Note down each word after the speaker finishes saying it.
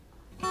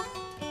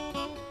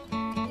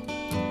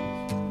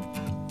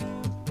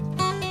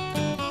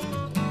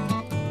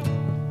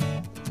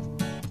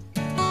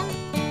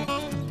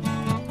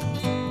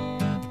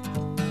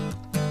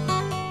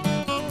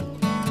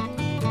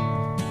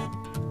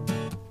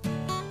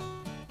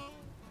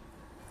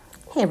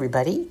Hey,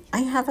 everybody.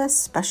 I have a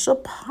special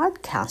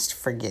podcast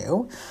for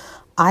you.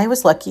 I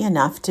was lucky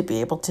enough to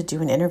be able to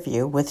do an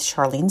interview with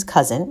Charlene's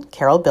cousin,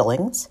 Caryl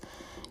Billings,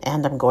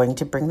 and I'm going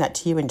to bring that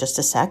to you in just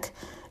a sec.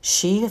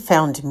 She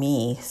found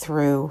me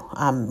through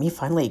me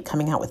finally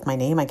coming out with my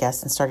name, I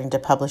guess, and starting to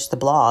publish the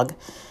blog.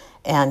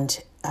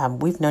 And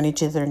we've known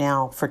each other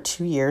now for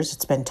 2 years.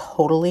 It's been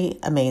totally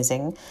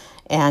amazing.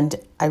 And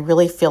I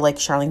really feel like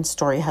Charlene's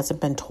story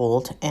hasn't been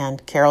told.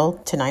 And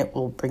Caryl, tonight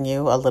will bring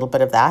you a little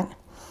bit of that.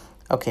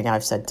 Okay, now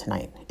I've said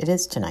tonight. It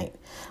is tonight.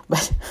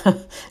 But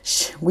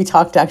we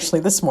talked actually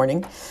this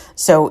morning.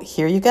 So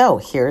here you go.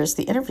 Here's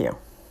the interview.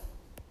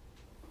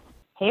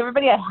 Hey,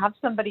 everybody. I have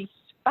somebody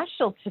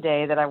special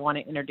today that I want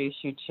to introduce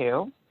you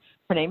to.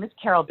 Her name is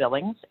Caryl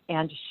Billings,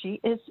 and she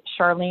is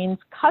Charlene's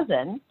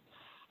cousin.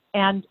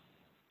 And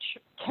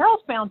Caryl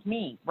found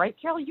me, right?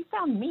 Caryl, you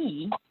found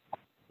me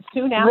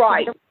soon after.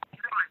 Right.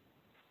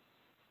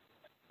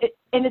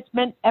 And it's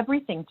meant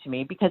everything to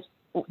me because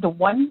the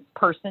one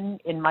person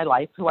in my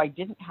life who I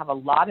didn't have a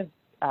lot of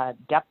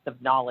depth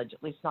of knowledge,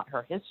 at least not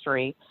her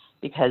history,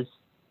 because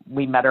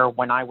we met her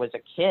when I was a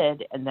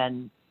kid, and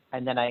then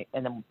I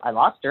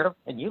lost her,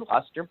 and you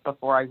lost her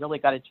before I really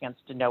got a chance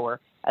to know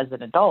her as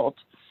an adult,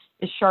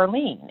 is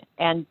Charlene.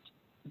 And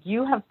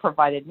you have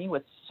provided me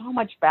with so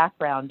much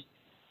background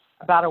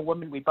about a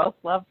woman we both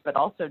loved, but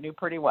also knew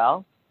pretty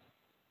well.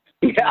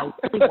 Yeah.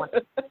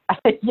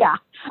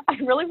 I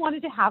really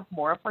wanted to have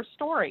more of her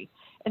story.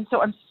 And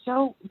so I'm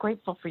so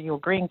grateful for you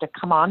agreeing to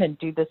come on and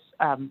do this,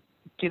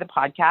 do the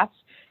podcast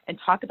and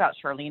talk about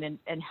Charlene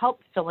and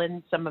help fill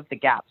in some of the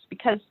gaps,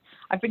 because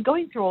I've been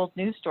going through old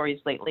news stories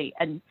lately,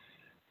 and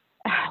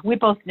we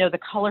both know the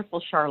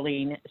colorful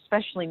Charlene,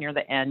 especially near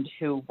the end,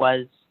 who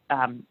was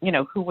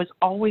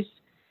always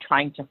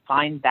trying to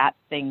find that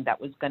thing that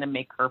was going to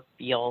make her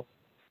feel,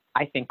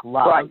 I think,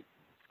 love.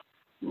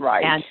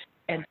 Right.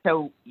 And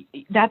so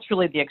that's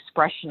really the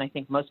expression I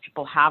think most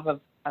people have of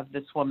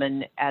this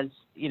woman, as,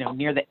 you know,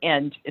 near the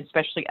end,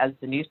 especially as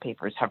the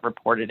newspapers have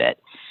reported it.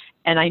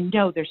 And I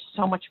know there's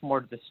so much more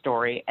to the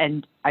story.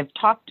 And I've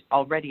talked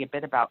already a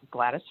bit about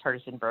Gladys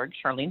Herzenberg,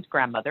 Charlene's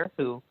grandmother,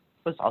 who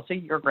was also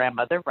your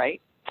grandmother, right?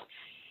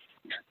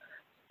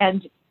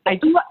 And I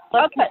just go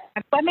ahead.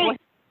 Let me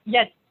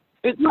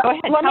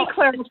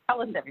clarify.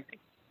 Tell us everything.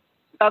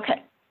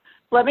 Okay.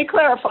 Let me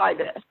clarify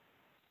this.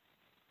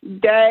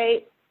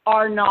 They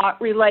are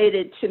not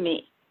related to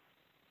me.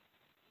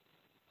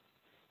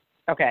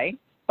 Okay,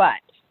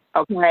 but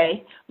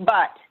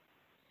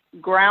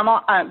Grandma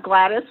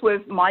Gladys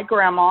was my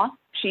grandma.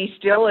 She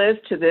still is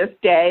to this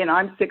day, and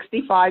I'm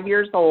 65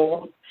 years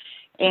old.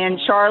 And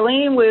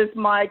Charlene was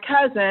my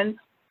cousin,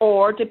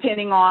 or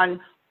depending on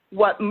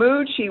what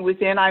mood she was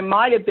in, I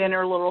might have been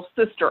her little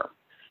sister.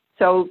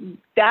 So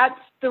that's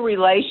the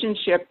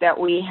relationship that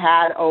we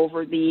had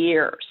over the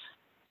years.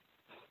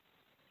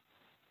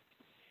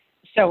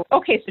 So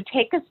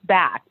take us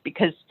back,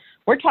 because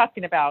we're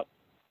talking about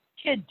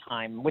kid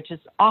time, which is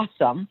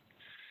awesome,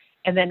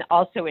 and then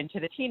also into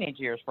the teenage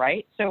years,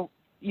 right? So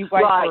you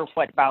guys were,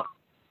 what,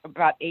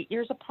 about 8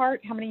 years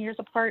apart? How many years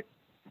apart?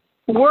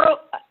 We're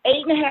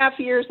 8.5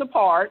 years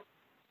apart.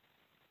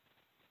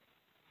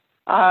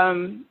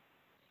 I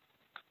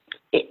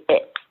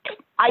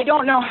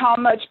don't know how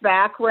much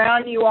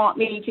background you want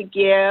me to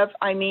give.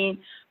 I mean,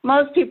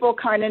 most people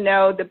kind of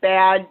know the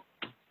bad.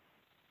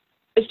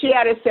 She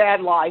had a sad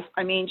life.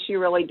 I mean, she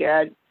really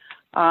did,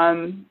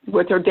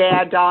 with her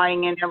dad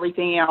dying and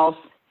everything else,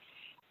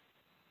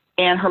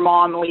 and her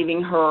mom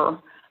leaving her.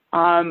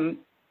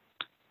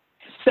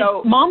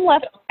 So Mom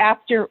left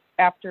after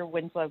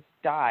Winslow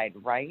died,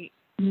 right?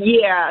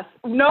 Yes.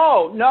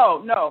 No.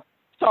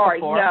 Sorry,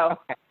 Before? no.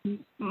 Okay.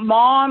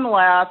 Mom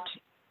left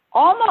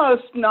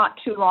almost not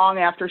too long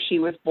after she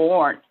was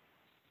born.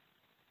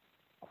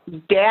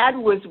 Dad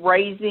was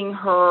raising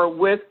her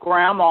with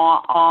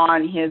Grandma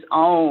on his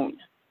own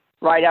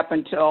right up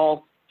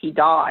until he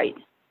died.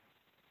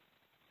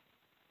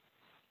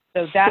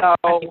 So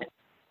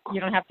you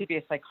don't have to be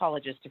a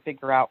psychologist to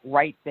figure out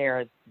right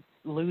there,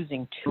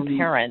 losing two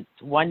parents,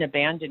 one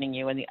abandoning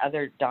you and the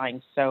other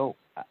dying so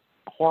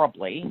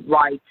horribly.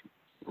 Right.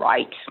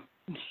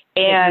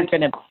 And you're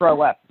going to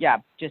throw up,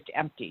 just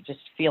empty, just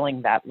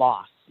feeling that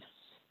loss.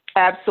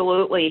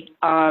 Absolutely.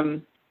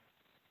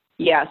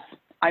 Yes.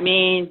 I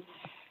mean,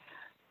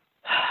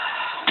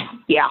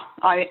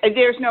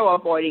 there's no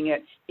avoiding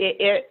it.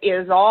 It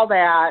is all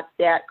that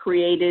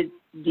created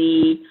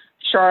the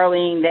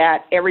Charlene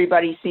that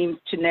everybody seems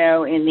to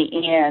know in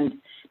the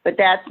end. But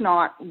that's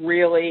not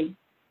really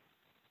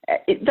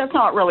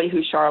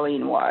who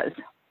Charlene was.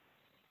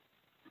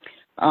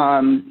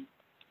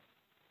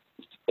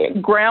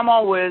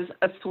 Grandma was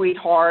a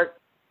sweetheart.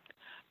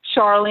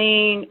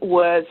 Charlene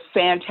was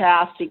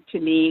fantastic to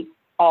me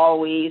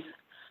always.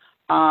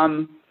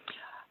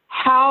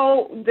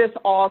 How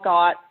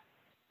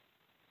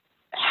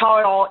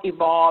it all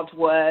evolved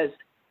was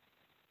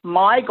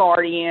my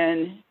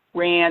guardian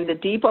ran the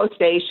depot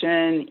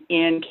station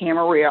in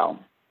Camarillo.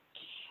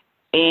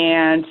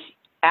 And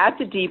at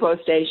the depot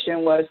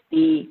station was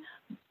the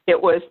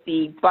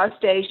bus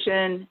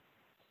station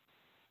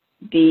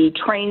the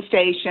train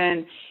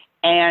station,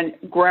 and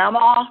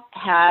Grandma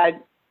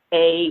had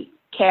a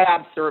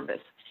cab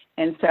service.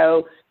 And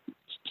so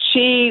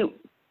she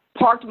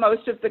parked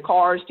most of the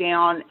cars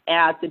down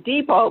at the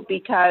depot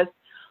because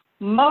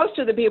most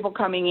of the people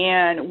coming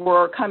in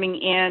were coming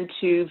in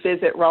to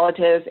visit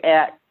relatives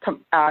at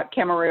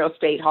Camarillo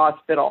State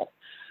Hospital.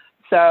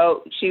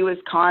 So she was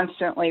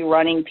constantly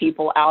running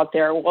people out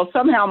there. Well,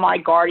 somehow my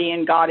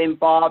guardian got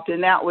involved,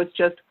 and that was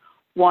just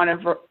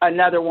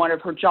another one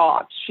of her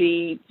jobs.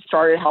 She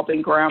started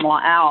helping Grandma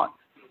out.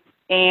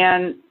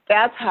 And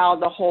that's how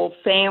the whole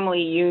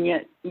family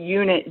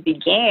unit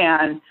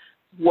began.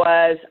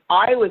 Was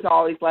I was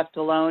always left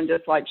alone,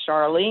 just like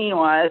Charlene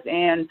was,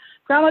 and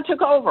Grandma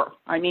took over.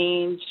 I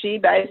mean, she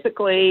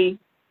basically,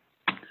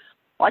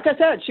 like I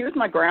said, she was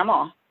my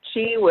grandma.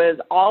 She was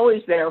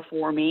always there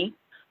for me.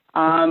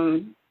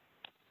 And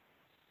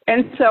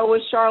so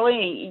with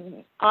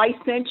Charlene, I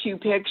sent you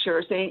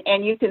pictures,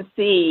 and you can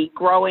see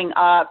growing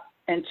up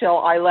until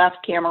I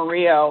left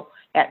Camarillo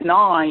at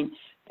 9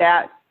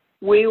 that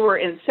we were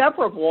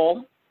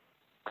inseparable.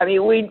 I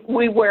mean,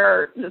 we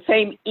wear the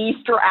same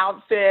Easter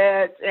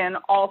outfits and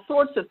all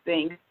sorts of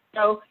things.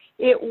 So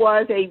it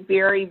was a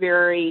very,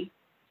 very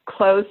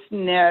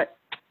close-knit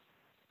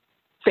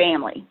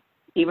family,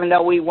 even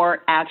though we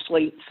weren't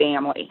actually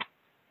family.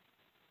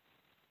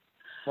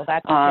 Well,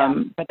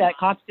 but that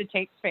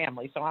constitutes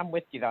family, so I'm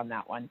with you on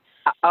that one.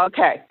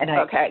 Okay,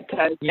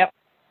 because yep.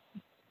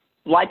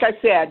 Like I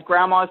said,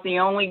 Grandma's the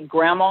only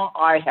grandma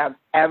I have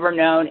ever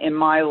known in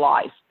my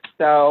life.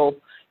 So,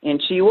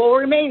 and she will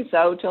remain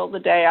so till the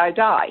day I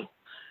die.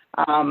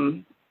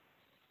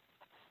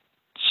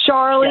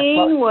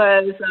 Charlene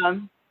was,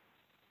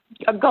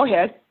 go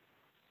ahead.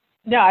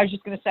 No, I was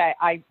just going to say,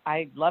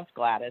 I loved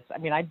Gladys. I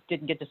mean, I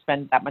didn't get to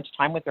spend that much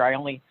time with her. I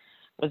only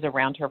was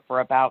around her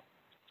for about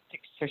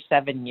 6 or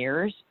 7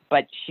 years,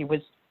 but she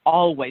was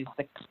always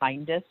the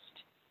kindest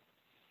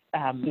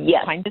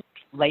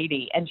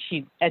lady, and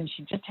she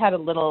just had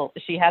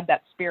she had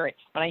that spirit.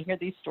 When I hear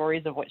these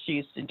stories of what she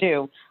used to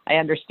do, I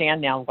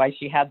understand now why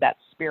she had that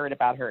spirit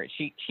about her.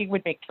 She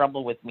would make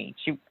trouble with me.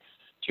 She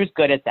was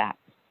good at that.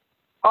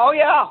 Oh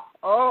yeah.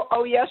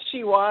 Oh yes,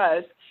 she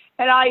was.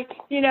 And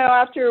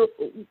after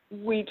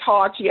we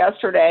talked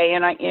yesterday,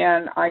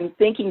 and I'm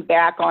thinking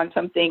back on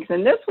some things,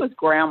 and this was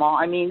Grandma.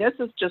 I mean, this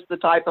is just the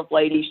type of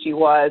lady she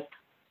was.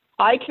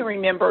 I can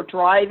remember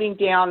driving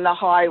down the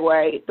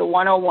highway, the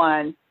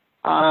 101,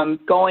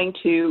 going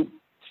to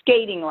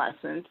skating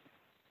lessons.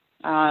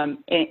 And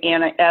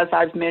as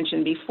I've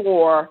mentioned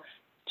before,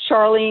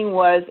 Charlene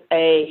was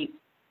a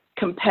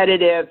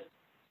competitive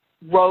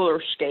roller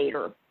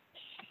skater.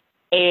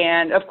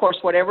 And, of course,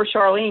 whatever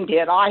Charlene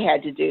did, I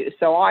had to do.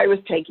 So I was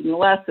taking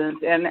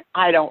lessons, and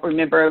I don't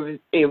remember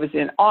if it was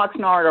in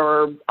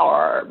Oxnard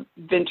or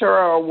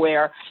Ventura or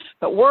where.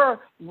 But we're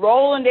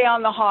rolling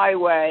down the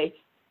highway,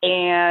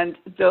 and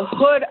the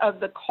hood of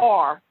the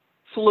car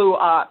flew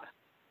up.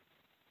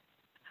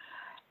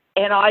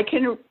 And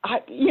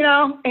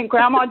and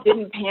Grandma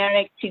didn't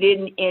panic. She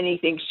didn't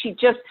anything. She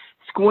just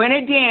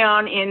squinted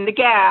down in the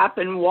gap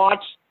and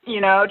watched,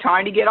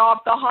 trying to get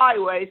off the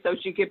highway so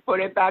she could put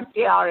it back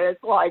down. And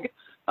it's like,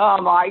 oh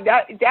my,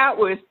 that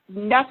was,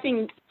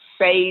 nothing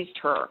fazed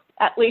her.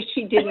 At least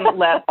she didn't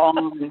let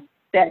on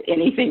that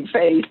anything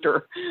fazed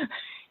her.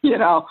 She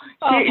was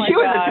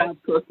a tough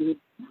cookie.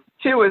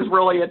 She was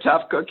really a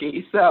tough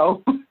cookie.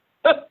 So,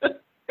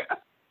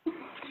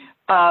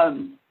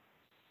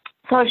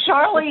 so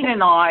Charlene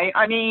and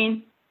I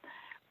mean,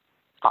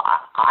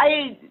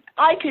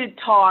 I could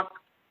talk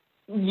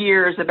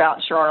years about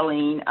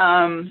Charlene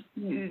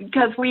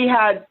because we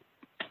had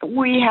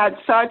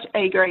such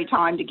a great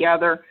time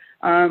together.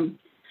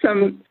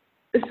 Some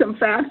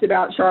facts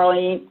about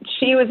Charlene: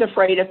 she was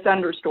afraid of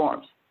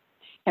thunderstorms,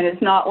 and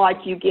it's not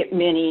like you get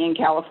many in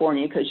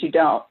California because you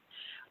don't.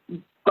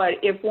 But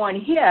if one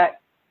hit,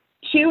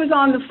 she was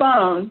on the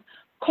phone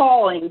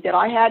calling that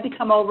I had to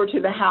come over to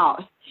the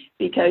house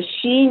because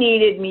she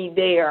needed me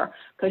there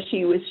because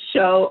she was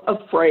so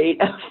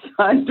afraid of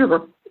thunder.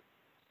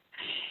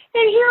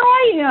 And here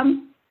I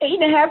am,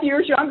 8.5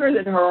 years younger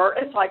than her.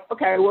 It's like,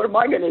 okay, what am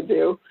I going to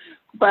do?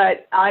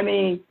 But, I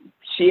mean,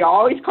 she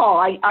always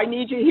called, I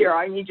need you here,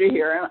 I need you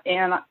here.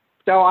 And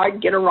so I'd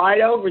get a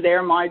ride over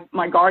there. My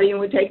guardian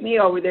would take me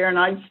over there, and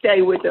I'd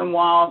stay with him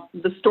while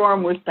the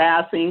storm was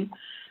passing.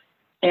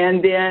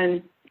 And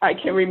then I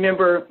can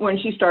remember when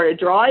she started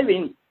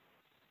driving,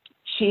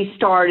 she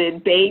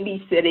started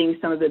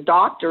babysitting some of the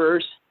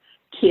doctors'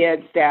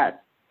 kids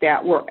that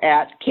were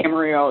at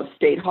Camarillo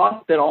State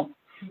Hospital.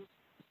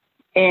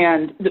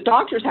 And the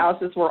doctors'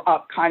 houses were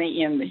up kind of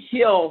in the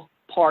hill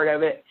part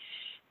of it.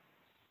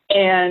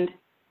 And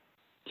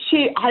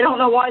I don't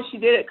know why she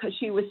did it, because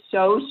she was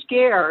so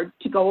scared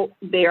to go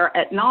there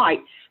at night.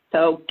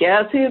 So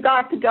guess who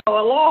got to go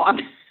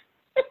along?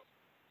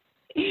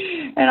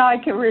 And I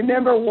can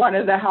remember one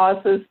of the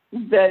houses,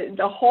 the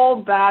whole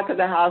back of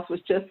the house was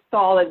just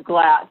solid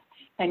glass.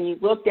 And you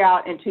looked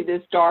out into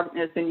this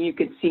darkness and you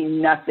could see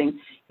nothing.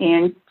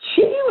 And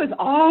she was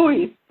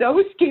always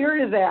so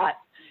scared of that.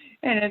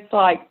 And it's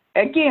like,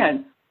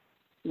 again,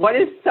 what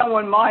is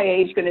someone my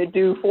age going to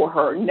do for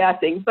her?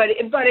 Nothing, but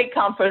it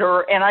comfort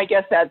her, and I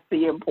guess that's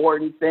the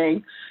important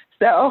thing.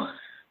 So,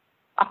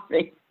 I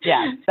mean,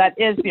 yeah, that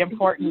is the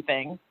important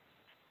thing.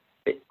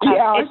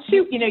 Yeah,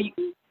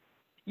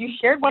 you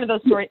shared one of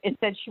those stories. It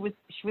said she was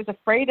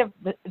afraid of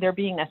there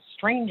being a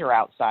stranger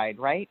outside,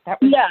 right?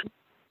 That was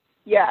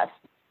yes.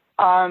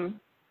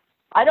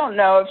 I don't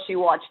know if she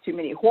watched too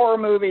many horror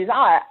movies.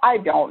 I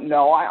don't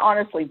know. I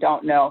honestly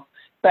don't know,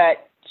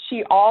 but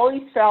she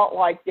always felt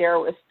like there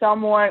was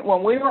someone,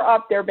 when we were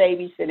up there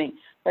babysitting,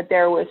 that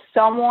there was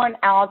someone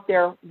out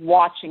there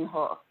watching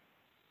her.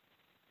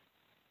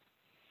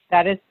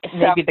 That is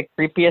maybe the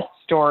creepiest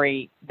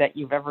story that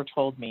you've ever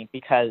told me,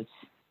 because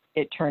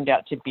it turned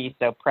out to be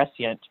so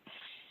prescient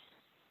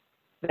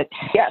that,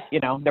 yes,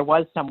 there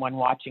was someone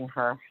watching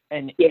her,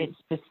 and it's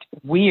just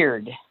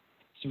weird.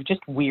 It's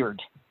just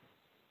weird.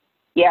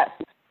 Yes.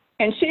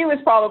 And she was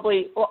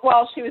probably,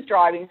 she was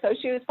driving, so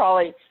she was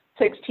probably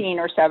 16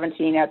 or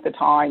 17 at the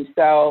time.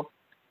 So,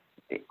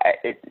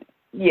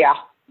 yeah,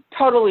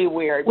 totally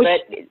weird.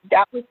 But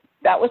that was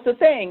the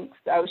thing.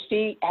 So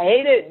she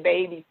hated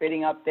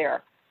babysitting up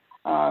there.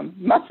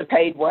 Must have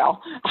paid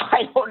well.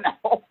 I don't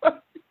know.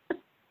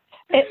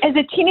 As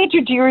a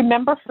teenager, do you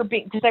remember her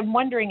being, because I'm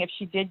wondering if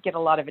she did get a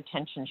lot of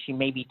attention she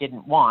maybe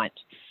didn't want,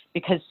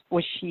 because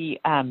was she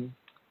as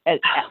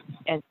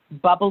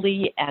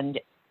bubbly and,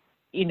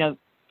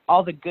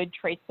 all the good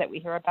traits that we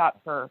hear about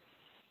her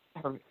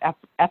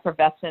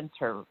effervescence,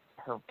 her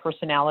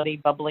personality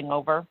bubbling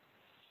over?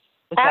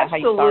 Was that how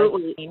you saw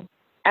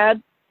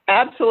her?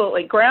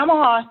 Absolutely.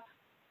 Grandma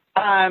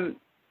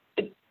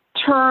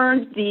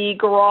turned the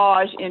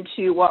garage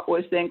into what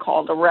was then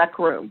called a rec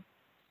room.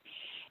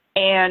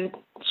 And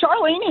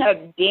Charlene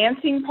had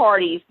dancing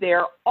parties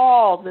there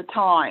all the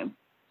time.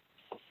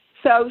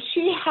 So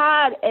she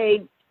had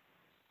a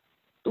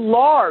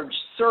large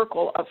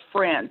circle of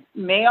friends,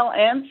 male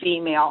and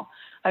female.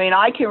 I mean,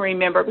 I can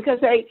remember because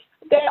they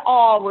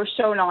all were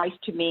so nice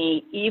to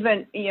me.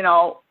 Even,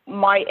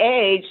 my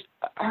age,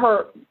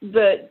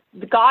 the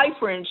guy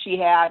friends she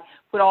had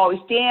would always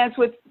dance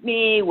with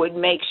me, would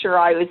make sure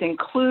I was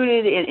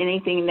included in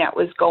anything that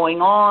was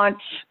going on.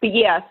 But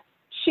yes,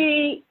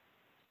 she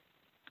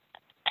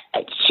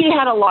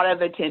had a lot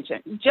of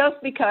attention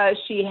just because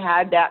she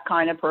had that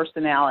kind of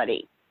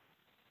personality.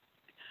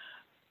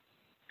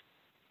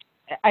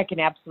 I can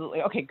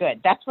absolutely, okay,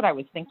 good. That's what I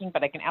was thinking,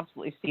 but I can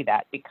absolutely see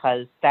that,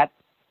 because that's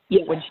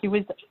when she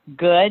was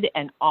good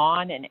and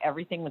on and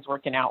everything was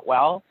working out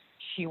well,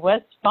 she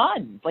was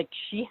fun. Like,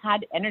 she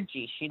had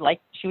energy. She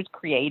was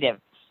creative.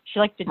 She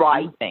liked to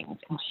do things.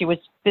 And she was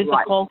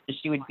physical, so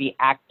she would be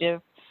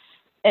active.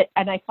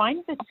 And I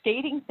find the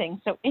skating thing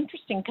so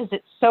interesting because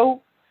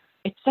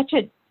it's such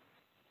a,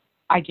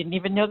 I didn't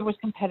even know there was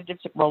competitive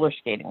roller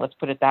skating, let's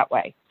put it that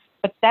way.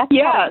 But that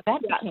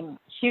became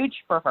huge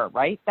for her,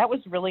 right? That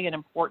was really an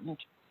important.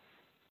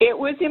 It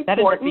was important. That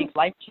ended up being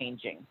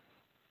life-changing.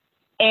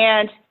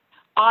 And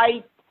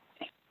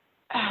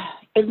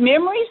if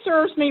memory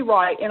serves me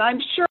right, and I'm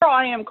sure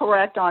I am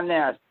correct on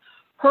this,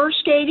 her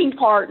skating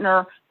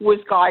partner was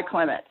Guy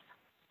Clements,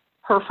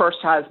 her first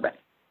husband.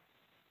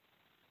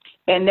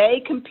 And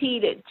they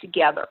competed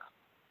together.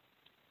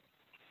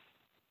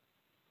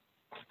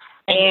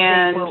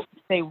 And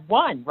they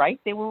won, right?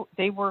 They were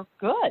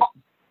good.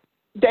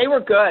 They were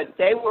good.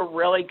 They were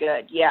really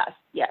good. Yes.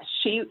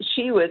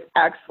 She was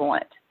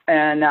excellent.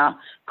 And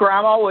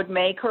Grandma would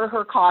make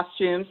her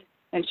costumes,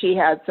 and she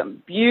had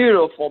some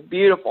beautiful,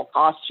 beautiful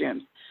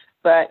costumes.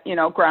 But,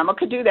 Grandma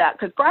could do that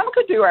because Grandma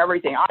could do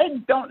everything. I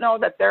don't know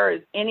that there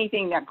is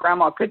anything that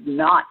Grandma could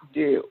not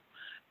do.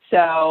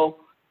 So,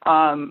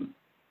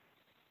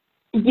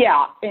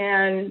 yeah.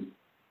 And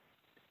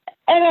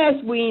as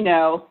we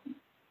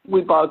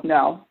both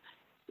know,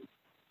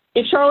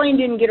 if Charlene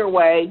didn't get her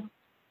way,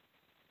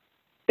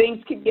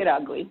 things could get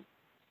ugly.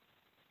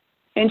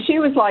 And she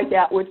was like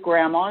that with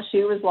Grandma. She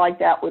was like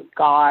that with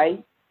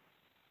Guy.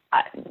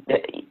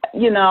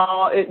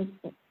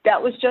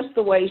 That was just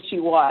the way she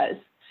was.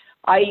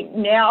 I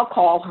now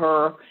call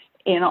her,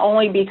 and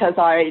only because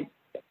I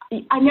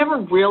never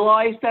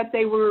realized that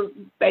they were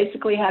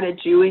basically had a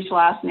Jewish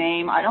last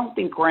name. I don't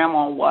think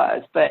Grandma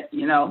was, but,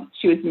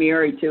 she was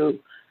married to.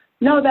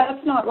 No,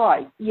 that's not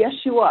right. Yes,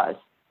 she was.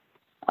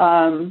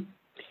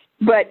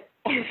 But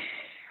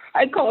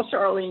I call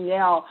Charlene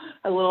now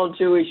a little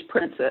Jewish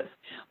princess,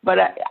 but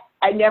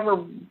I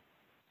never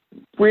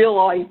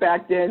realized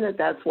back then that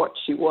that's what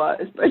she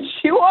was. But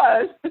she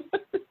was.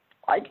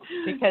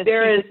 Because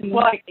there is.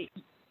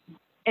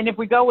 And if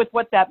we go with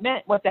what that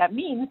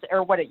means,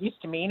 or what it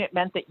used to mean, it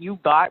meant that you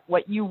got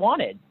what you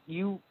wanted.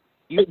 You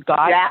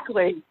got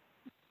exactly.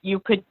 You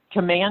could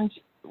command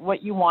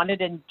what you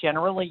wanted, and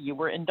generally you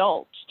were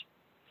indulged.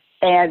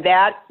 And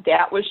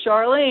that was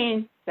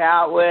Charlene.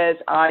 That was,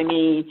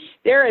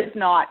 there is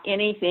not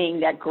anything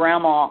that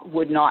Grandma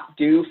would not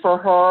do for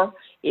her.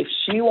 If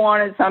she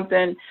wanted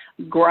something,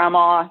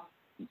 Grandma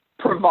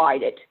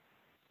provided.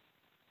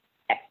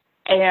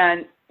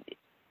 And,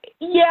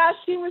 yeah,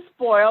 she was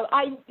spoiled.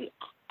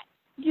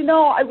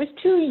 I was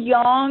too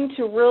young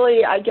to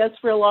really, I guess,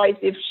 realize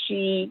if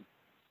she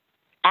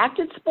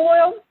acted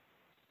spoiled.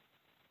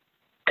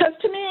 Because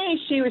to me,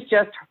 she was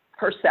just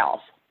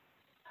herself.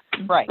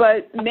 Right.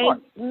 But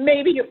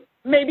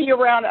maybe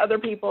around other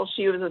people,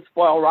 she was a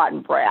spoiled,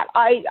 rotten brat.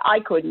 I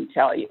couldn't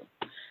tell you.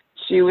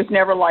 She was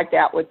never like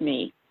that with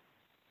me.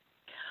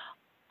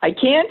 I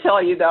can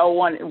tell you though,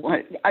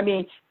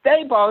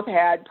 they both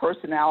had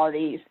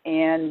personalities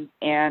and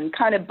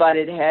kind of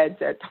butted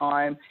heads at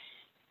times,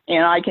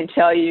 and I can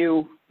tell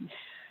you.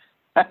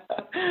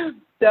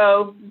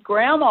 So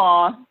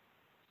Grandma,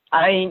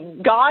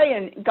 Guy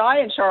and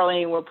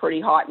Charlene were pretty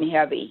hot and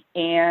heavy,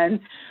 and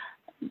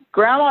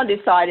Grandma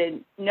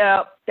decided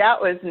no,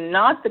 that was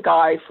not the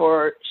guy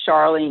for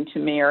Charlene to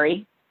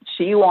marry.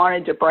 She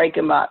wanted to break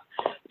him up,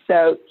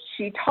 so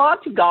she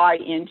talked Guy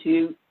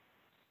into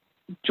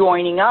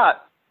joining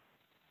up,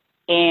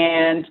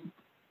 and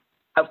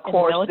of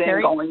course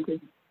then going to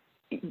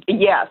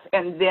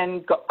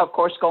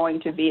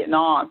going to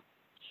Vietnam,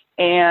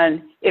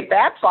 and it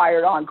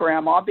backfired on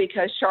Grandma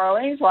because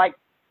Charlene's like,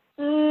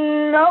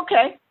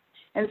 okay,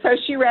 and so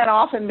she ran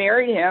off and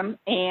married him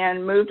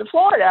and moved to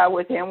Florida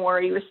with him,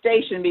 where he was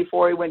stationed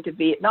before he went to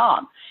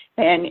Vietnam,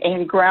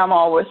 and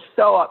Grandma was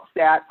so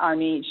upset. I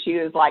mean, she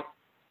was like,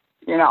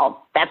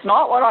 that's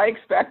not what I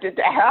expected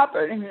to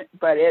happen,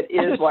 but it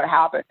is what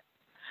happened.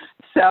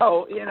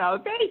 So,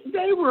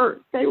 they were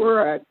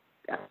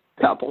a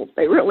couple.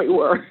 They really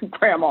were,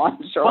 Grandma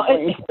and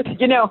Charlene.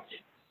 Well,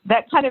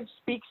 that kind of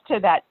speaks to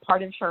that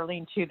part of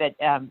Charlene, too, that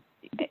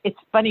it's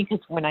funny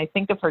because when I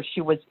think of her,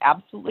 she was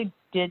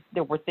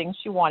there were things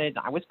she wanted,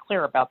 and I was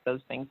clear about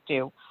those things,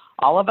 too.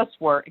 All of us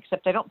were,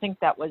 except I don't think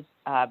that was,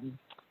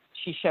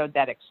 she showed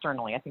that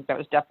externally. I think that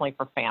was definitely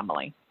for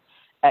family.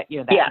 That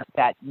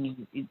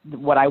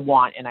what I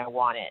want, and I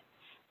want it.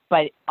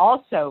 But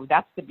also,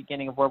 that's the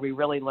beginning of where we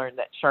really learned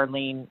that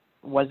Charlene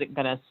wasn't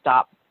going to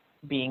stop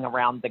being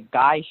around the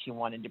guy she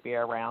wanted to be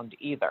around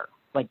either.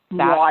 Like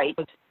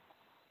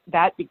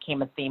that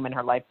became a theme in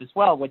her life as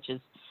well, which is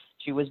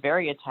she was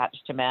very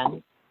attached to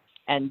men,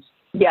 and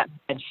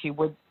she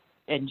would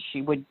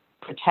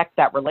protect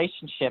that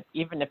relationship,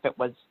 even if it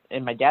was,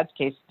 in my dad's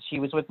case, she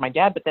was with my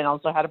dad, but then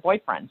also had a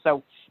boyfriend.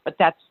 So, but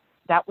that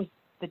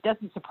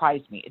doesn't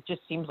surprise me. It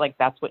just seems like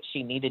that's what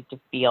she needed to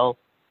feel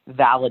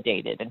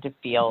validated and to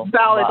feel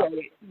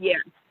validated.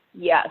 Loved.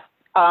 Yes.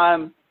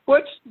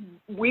 Which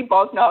we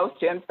both know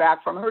stems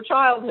back from her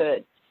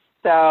childhood.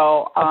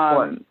 So,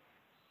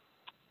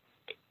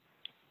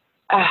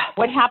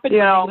 what happened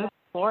when you moved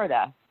to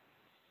Florida?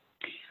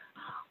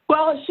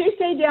 Well, she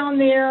stayed down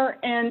there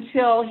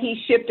until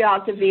he shipped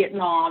out to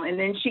Vietnam, and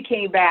then she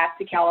came back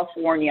to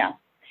California.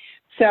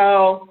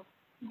 So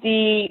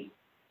there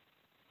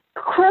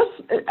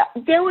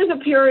was a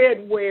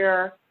period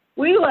where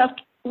we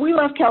left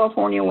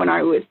California when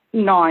I was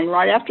 9,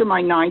 right after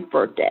my 9th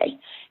birthday.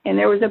 And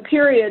there was a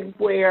period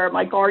where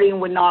my guardian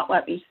would not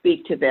let me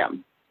speak to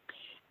them.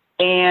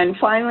 And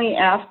finally,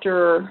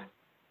 after,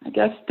 I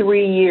guess,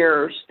 3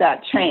 years,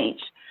 that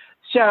changed.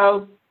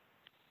 So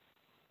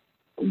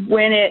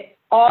when it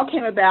all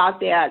came about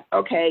that,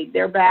 okay,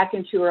 they're back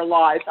into our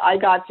lives, I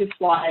got to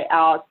fly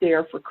out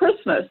there for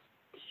Christmas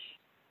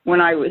when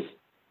I was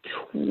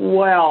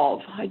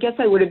 12. I guess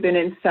I would have been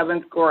in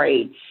 7th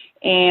grade.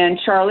 And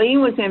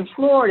Charlene was in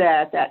Florida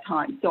at that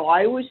time. So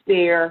I was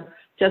there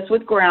just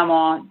with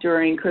Grandma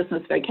during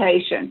Christmas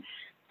vacation.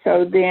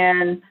 So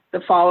then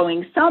the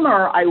following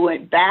summer, I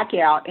went back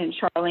out, and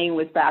Charlene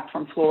was back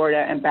from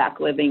Florida and back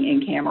living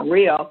in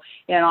Camarillo.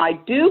 And I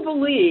do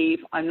believe,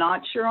 I'm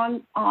not sure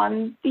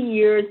on the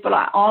years, but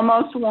I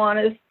almost want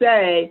to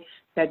say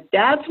that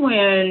that's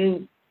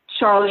when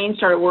Charlene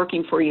started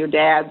working for your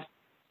dad's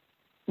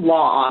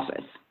law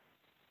office.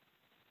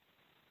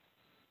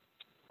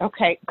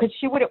 Okay, because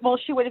she would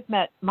have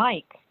met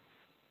Mike.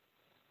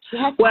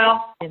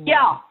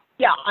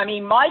 Yeah. I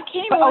mean, Mike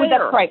came later. Oh,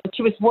 that's right. But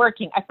she was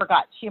working. I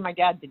forgot. She and my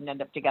dad didn't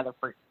end up together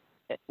for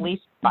at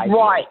least 5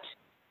 years.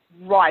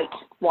 Right.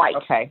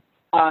 Okay.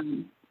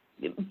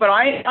 But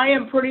I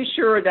am pretty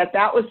sure that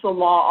was the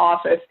law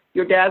office,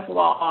 your dad's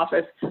law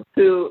office,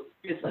 who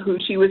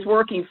she was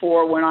working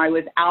for when I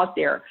was out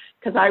there.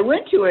 Because I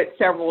went to it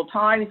several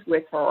times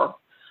with her,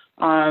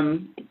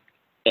 and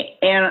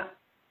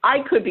I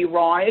could be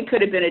wrong. It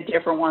could have been a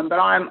different one, but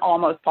I'm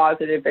almost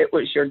positive it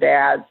was your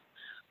dad's.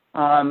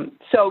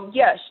 So,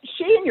 yes,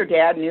 she and your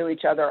dad knew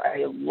each other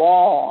a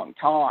long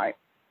time.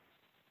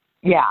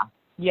 Yeah,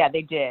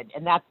 they did.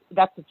 And that's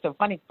what's so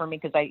funny for me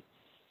because I,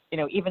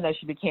 even though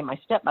she became my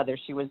stepmother,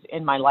 she was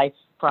in my life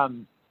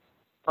from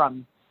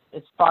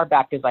as far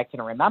back as I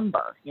can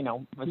remember, as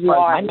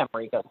far as my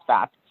memory goes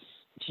back.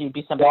 She'd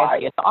be somebody I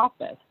see at the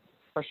office,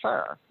 for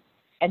sure.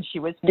 And she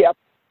was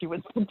she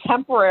was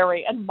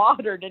contemporary and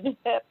modern and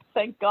hip,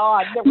 thank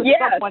God. There was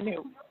someone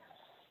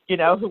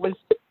who was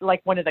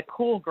like one of the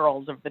cool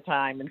girls of the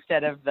time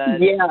instead of the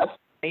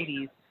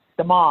ladies,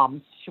 the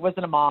moms. She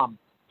wasn't a mom.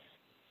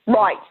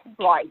 Right.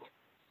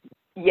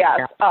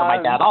 Yes.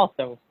 My dad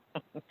also.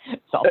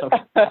 It's also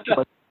she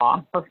was a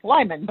mom for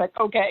Lyman, but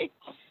okay.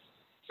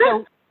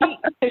 So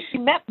So she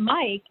met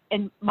Mike,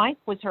 and Mike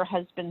was her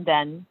husband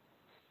then.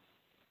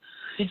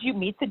 Did you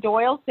meet the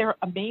Doyles? They're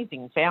an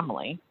amazing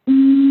family.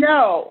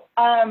 No.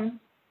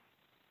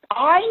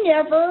 I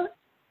never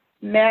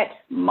met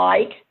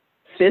Mike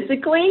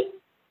physically,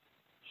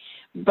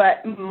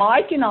 but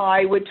Mike and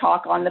I would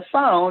talk on the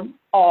phone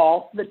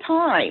all the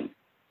time.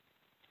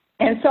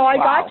 And so I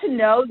got to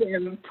know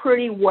them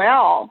pretty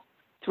well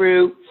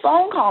through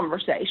phone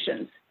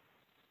conversations.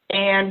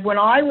 And when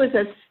I was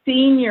a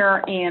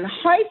senior in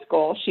high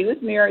school, she was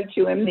married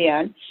to him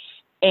then,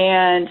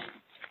 and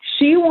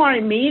she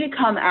wanted me to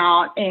come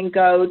out and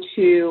go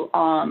to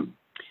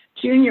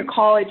junior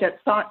college at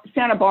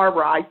Santa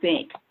Barbara, I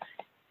think.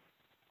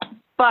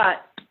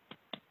 But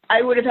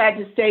I would have had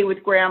to stay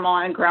with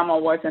Grandma, and Grandma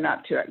wasn't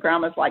up to it.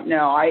 Grandma's like,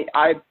 no,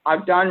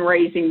 I've done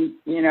raising,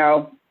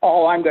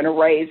 all I'm going to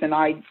raise, and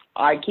I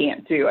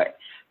can't do it.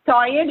 So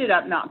I ended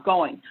up not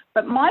going.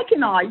 But Mike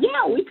and I,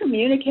 we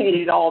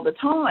communicated all the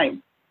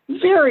time.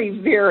 Very,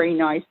 very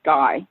nice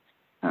guy.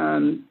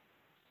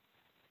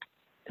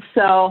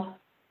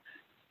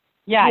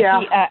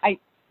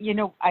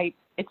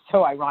 It's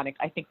so ironic.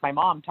 I think my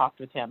mom talked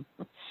with him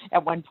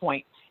at one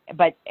point.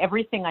 But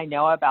everything I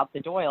know about the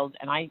Doyles,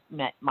 and I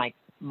met Mike's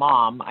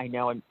mom, I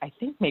know, and I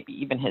think maybe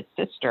even his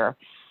sister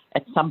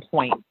at some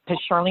point,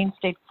 because Charlene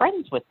stayed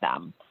friends with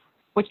them,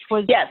 which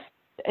was,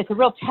 it's a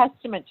real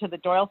testament to the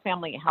Doyle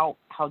family, how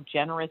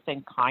generous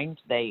and kind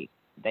they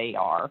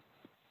are.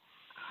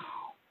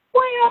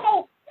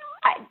 Well,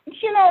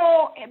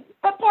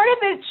 but part of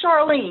it's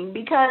Charlene,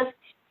 because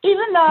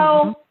even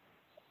though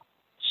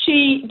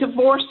she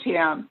divorced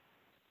him,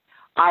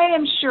 I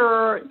am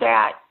sure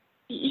that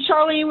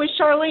Charlene was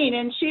Charlene,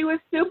 and she was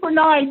super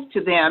nice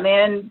to them,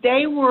 and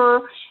they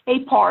were a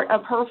part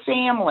of her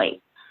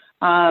family.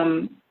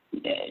 That's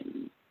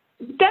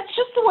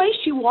just the way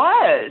she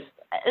was.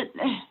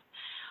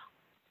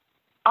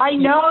 I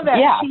know that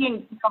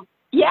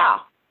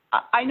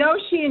I know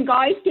she and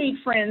Guy stayed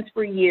friends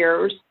for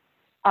years.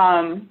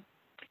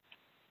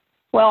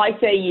 Well, I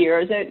say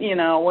years.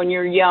 When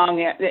you're young,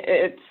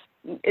 it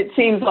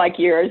seems like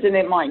years, and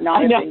it might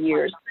not have been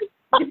years.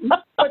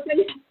 but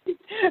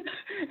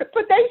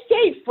they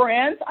stayed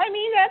friends. I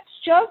mean, that's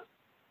just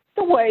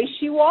the way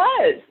she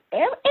was.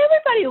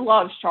 Everybody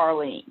loves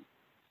Charlene.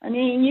 I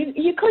mean,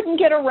 you couldn't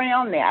get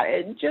around that.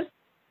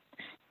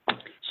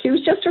 She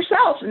was just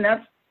herself, and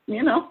that's.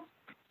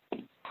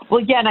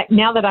 Well, yeah.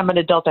 Now that I'm an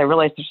adult, I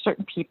realize there's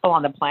certain people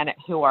on the planet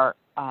who are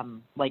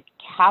like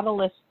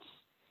catalysts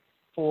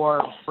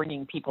for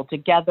bringing people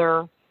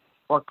together,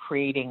 or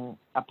creating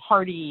a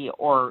party,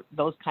 or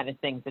those kind of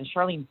things. And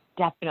Charlene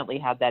definitely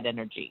had that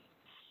energy.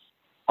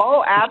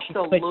 Oh,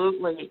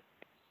 absolutely.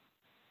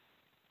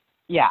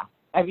 Yeah.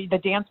 I mean, the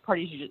dance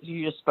parties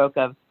you just spoke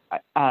of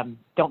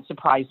don't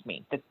surprise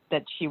me,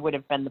 that she would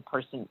have been the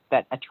person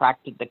that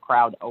attracted the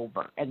crowd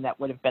over, and that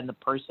would have been the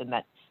person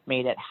that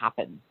made it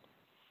happen.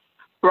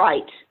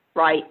 Right.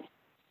 But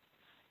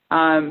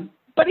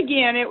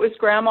again, it was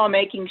Grandma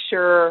making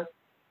sure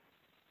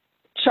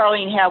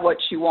Charlene had what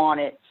she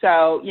wanted.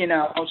 So,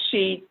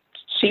 she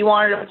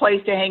wanted a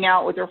place to hang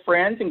out with her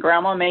friends, and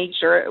Grandma made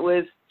sure it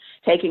was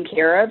taken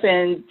care of.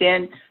 And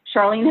then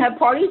Charlene had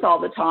parties all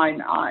the time,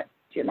 and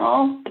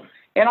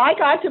I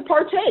got to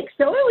partake.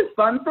 So it was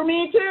fun for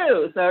me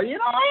too. So,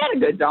 I had a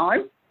good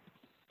time.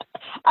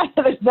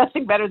 There's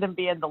nothing better than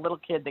being the little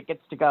kid that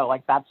gets to go.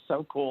 Like, that's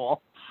so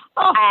cool.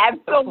 Oh,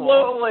 absolutely. So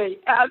cool.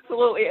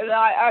 Absolutely. And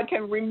I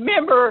can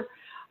remember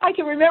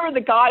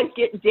the guys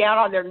getting down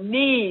on their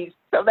knees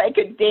so they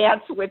could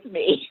dance with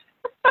me.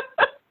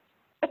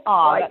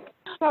 Oh, that's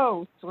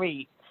so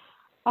sweet.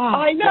 Oh,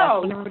 I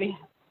know. Yes, everybody,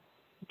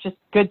 just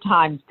good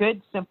times,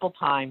 good, simple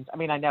times. I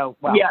mean, I know,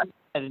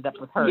 ended up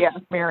with her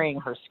marrying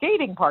her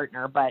skating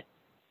partner, but,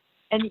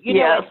 and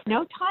it's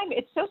no time.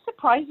 It's so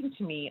surprising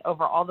to me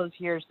over all those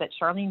years that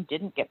Charlene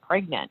didn't get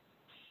pregnant.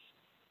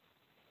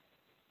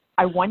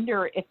 I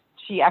wonder if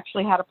she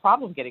actually had a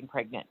problem getting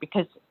pregnant,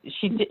 because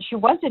she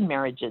was in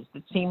marriages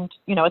that seemed,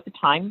 at the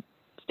time,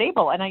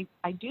 stable. And I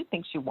do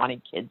think she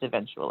wanted kids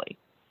eventually.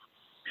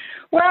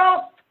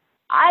 Well,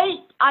 I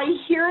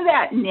hear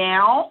that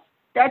now,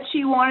 that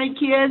she wanted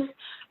kids,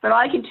 but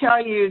I can tell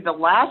you the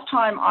last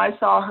time I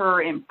saw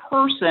her in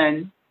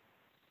person,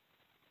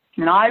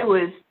 and I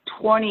was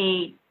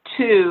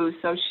 22,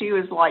 so she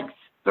was like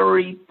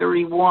 30,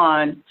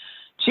 31,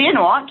 she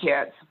didn't want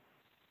kids.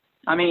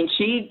 I mean,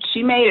 she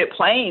made it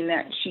plain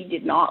that she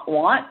did not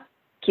want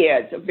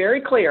kids, very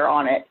clear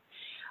on it.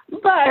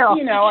 But,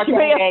 she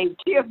may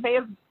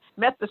have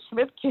met the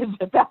Smith kids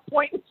at that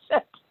point and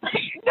said,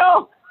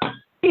 no,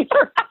 these kids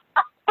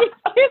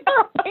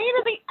are a pain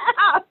in the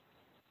ass.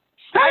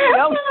 I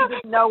know she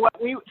didn't know what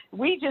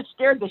we just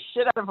scared the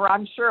shit out of her,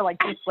 I'm sure,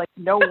 like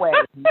no way.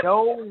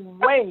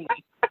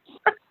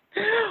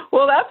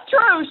 Well, that's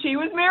true. She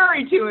was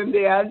married to him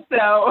then,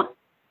 so.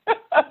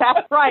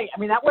 That's right. I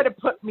mean, that would have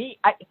put me,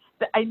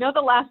 I know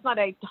the last night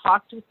I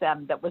talked with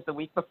them, that was the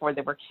week before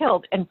they were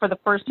killed, and for the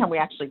first time we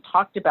actually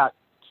talked about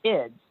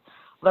kids,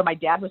 although my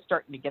dad was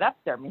starting to get up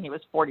there. I mean, he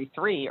was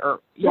 43,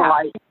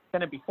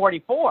 going to be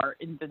 44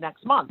 in the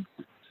next month.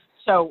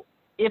 So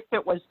if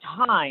it was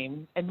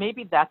time, and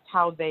maybe that's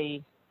how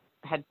they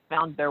had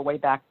found their way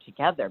back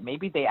together.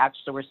 Maybe they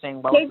actually were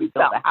saying, well, if we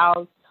build a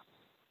house.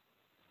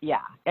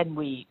 Yeah. And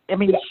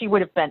she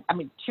would have been,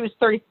 she was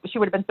 30, she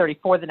would have been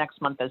 34 the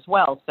next month as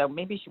well. So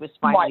maybe she was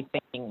finally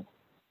thinking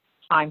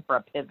time for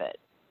a pivot.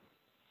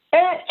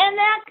 And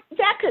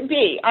that could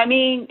be. I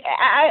mean,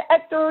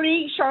 at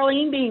 30,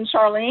 Charlene being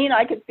Charlene,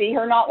 I could see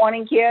her not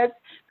wanting kids.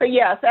 But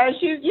yes, as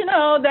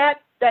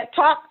that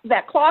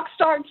clock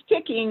starts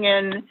ticking,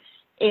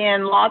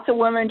 and lots of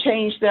women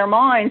change their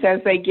minds as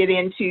they get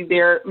into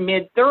their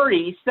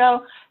mid-30s.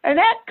 So, and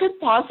that could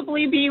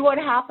possibly be what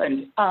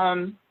happened.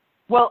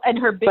 Well, and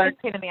her biggest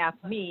pain in the ass,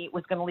 me,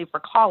 was going to leave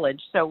for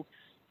college. So,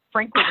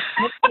 frankly,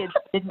 the Smith kids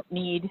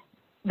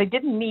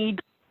didn't need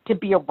to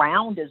be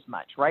around as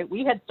much, right?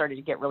 We had started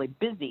to get really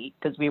busy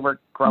because we were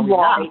growing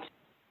up.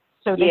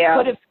 So they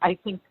could have, I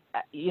think,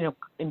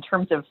 in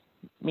terms of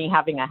me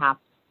having a half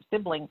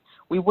sibling,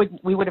 we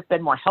would have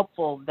been more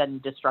helpful than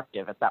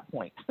destructive at that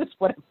point. That's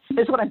what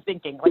I'm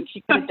thinking. Like,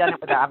 she could have done it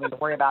without having to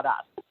worry about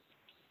us.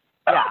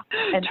 Yeah.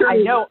 And true.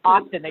 I know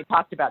often they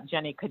talked about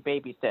Jenny could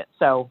babysit.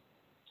 So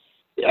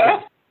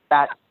yeah.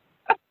 That.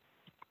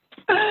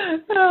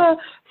 So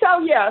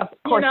yes,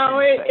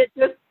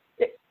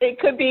 it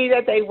could be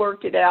that they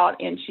worked it out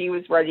and she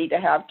was ready to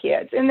have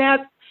kids. And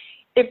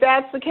if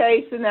that's the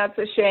case, then that's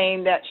a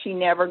shame that she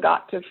never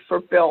got to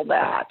fulfill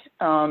that.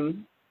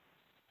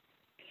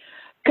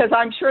 Because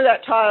I'm sure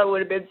that child would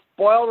have been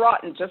spoiled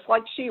rotten just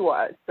like she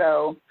was.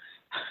 So,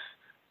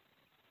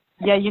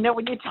 yeah,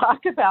 when you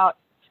talk about,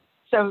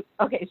 so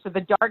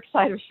the dark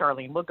side of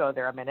Charlene, we'll go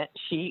there a minute.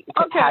 She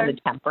had a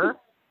temper.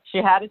 She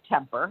had a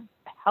temper,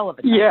 a hell of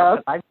a temper. Yeah.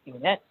 I've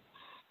seen it.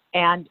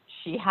 And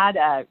she had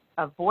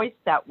a voice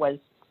that was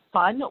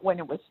fun when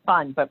it was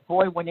fun, but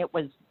boy, when it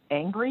was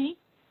angry,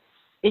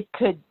 it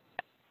could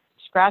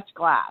scratch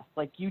glass.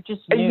 Like, you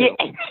just knew.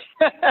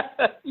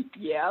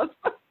 Yes.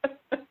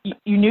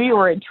 You knew you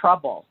were in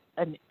trouble,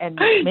 and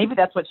maybe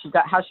that's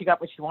how she got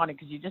what she wanted,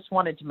 because you just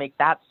wanted to make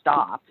that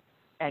stop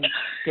and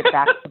get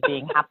back to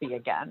being happy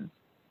again.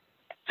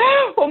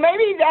 Well,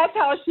 maybe that's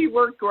how she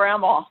worked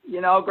Grandma.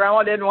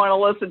 Grandma didn't want to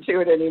listen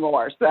to it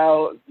anymore.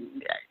 So,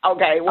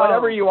 okay,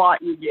 whatever you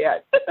want, you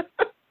get.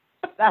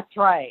 That's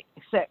right.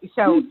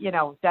 So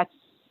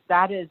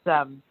that is,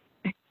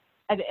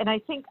 and I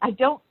think I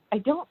don't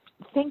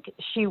think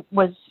she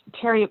was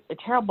a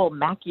terrible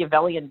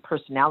Machiavellian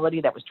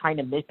personality that was trying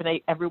to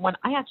manipulate everyone.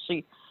 I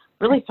actually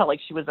really felt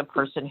like she was a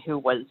person who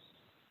was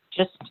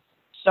just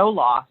so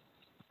lost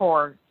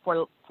for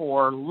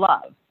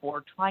love,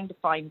 for trying to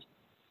find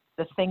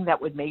the thing that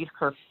would make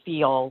her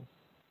feel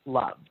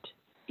loved.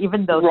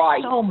 Even though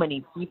so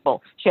many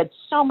people, she had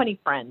so many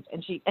friends,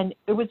 and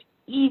it was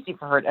easy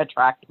for her to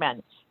attract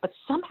men, but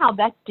somehow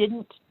that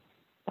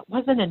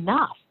wasn't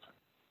enough.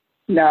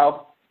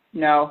 No.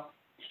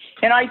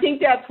 And I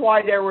think that's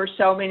why there were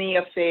so many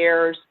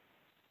affairs,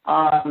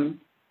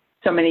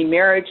 so many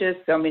marriages,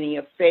 so many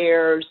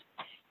affairs.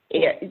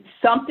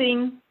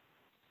 Something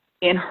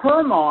in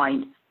her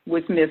mind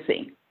was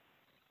missing,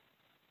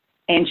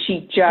 and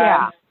she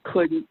just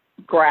couldn't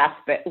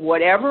grasp it.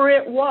 Whatever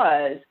it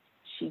was,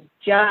 she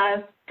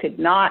just could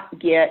not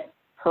get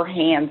her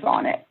hands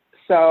on it.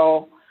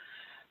 So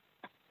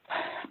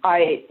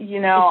I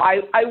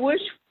wish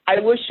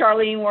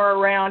Charlene were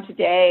around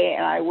today,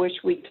 and I wish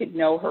we could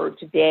know her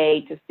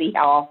today to see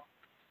how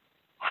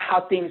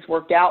things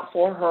worked out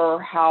for her,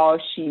 how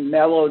she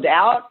mellowed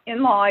out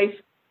in life.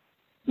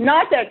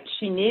 Not that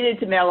she needed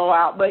to mellow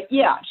out, but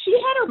yeah, she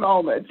had her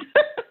moments.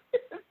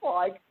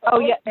 Like,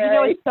 yeah,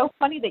 it's so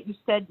funny that you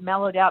said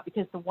mellowed out,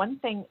 because the one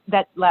thing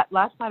that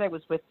last night I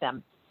was with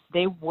them,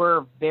 they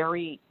were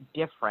very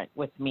different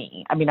with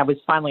me. I was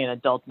finally an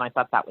adult, and I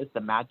thought that was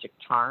the magic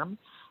charm.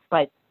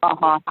 But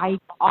I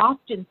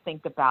often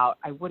think about,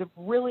 I would have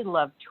really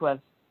loved to have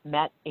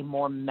met a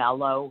more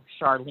mellow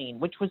Charlene,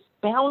 which was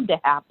bound to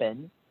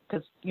happen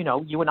because,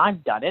 you and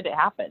I've done it. It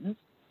happens.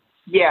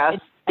 Yes.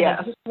 And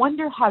I just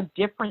wonder how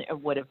different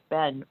it would have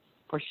been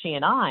for she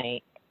and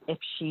I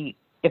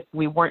if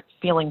we weren't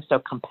feeling so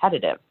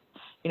competitive.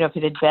 If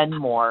it had been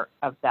more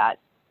of that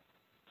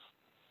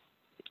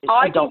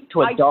adult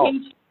to adult.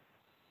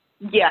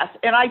 Yes,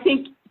 and I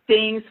think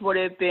things would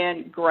have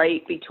been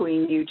great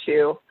between you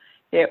two.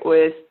 It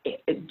was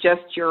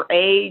just your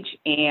age,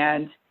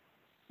 and,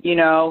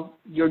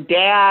 your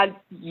dad,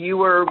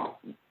 you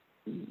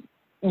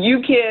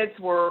kids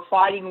were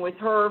fighting with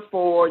her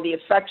for the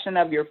affection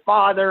of your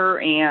father,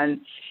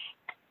 and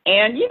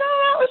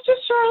that was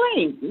just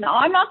Charlene. No,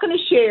 I'm not going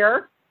to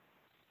share,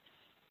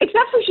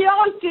 except for she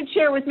always did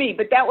share with me,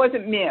 but that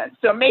wasn't meant.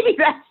 So maybe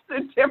that's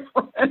the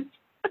difference.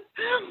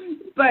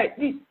 But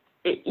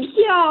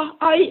yeah,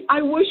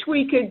 I wish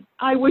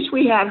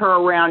we had her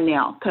around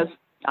now, because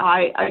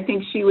I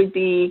think she would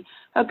be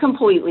a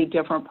completely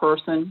different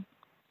person.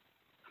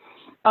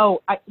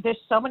 Oh, there's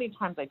so many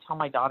times I tell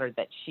my daughter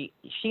that she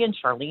and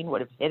Charlene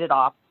would have hit it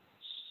off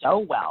so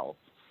well,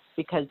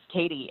 because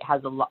Katie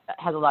has a lot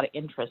of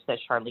interest that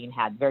Charlene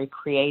had, very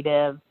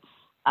creative,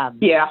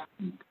 Yeah.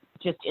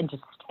 Just into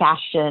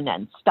fashion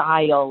and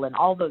style and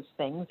all those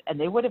things. And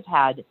they would have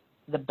had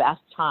the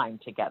best time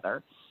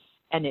together.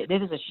 And it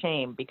is a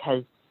shame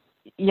because,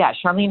 yeah,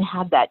 Charlene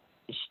had that,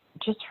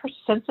 just her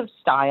sense of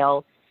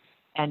style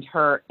and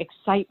her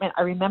excitement.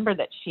 I remember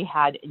that she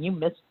had, and you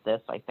missed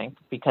this, I think,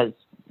 because,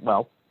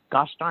 well,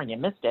 gosh darn, you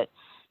missed it.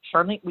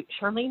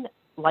 Charlene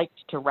liked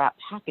to wrap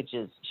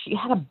packages. She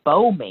had a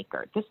bow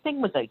maker. This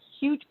thing was a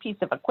huge piece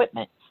of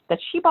equipment that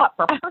she bought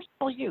for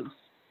personal use.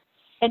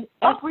 And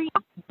every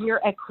year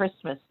at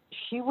Christmas,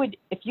 she would,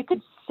 if you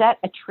could set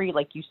a tree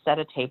like you set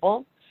a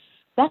table,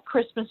 that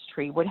Christmas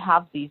tree would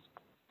have these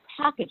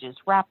packages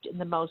wrapped in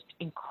the most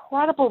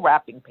incredible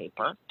wrapping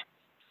paper.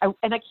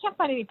 And I can't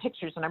find any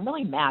pictures, and I'm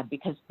really mad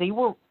because they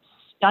were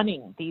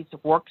stunning, these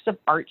works of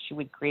art she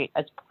would create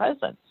as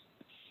presents.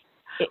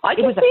 It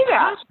was a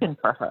passion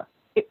for her.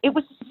 It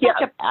was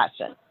such a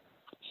passion.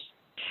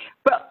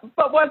 But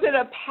was it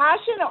a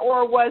passion,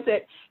 or was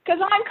it, because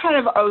I'm kind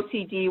of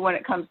OCD when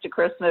it comes to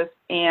Christmas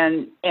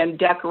and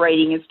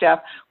decorating and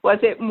stuff, was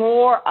it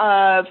more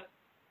of,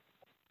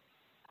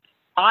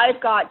 my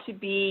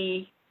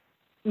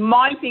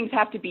things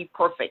have to be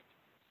perfect.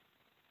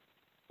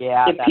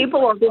 Yeah. If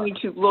people are going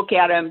to look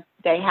at them,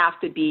 they have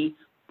to be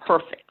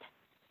perfect.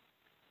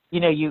 You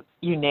know, you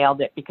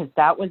nailed it, because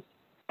that was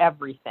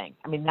everything.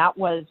 I mean, that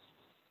was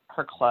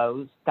her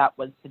clothes. That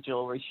was the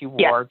jewelry she wore.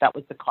 Yeah. That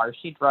was the car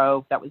she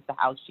drove. That was the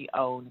house she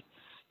owned.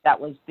 That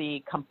was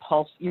the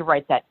compulsion. You're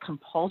right, that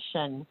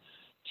compulsion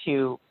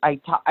to, I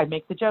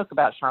make the joke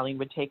about Charlene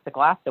would take the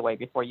glass away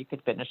before you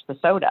could finish the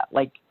soda.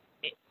 Like,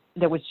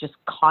 there was just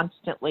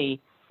constantly,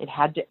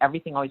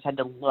 everything always had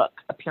to look.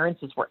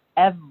 Appearances were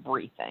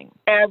everything.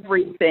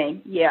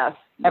 Everything, yes.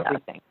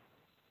 Everything. Yes.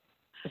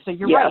 So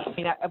you're right. I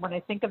mean, when I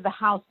think of the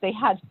house, they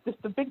had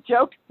the big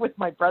joke with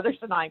my brothers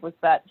and I was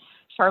that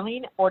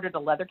Charlene ordered a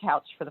leather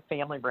couch for the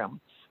family room.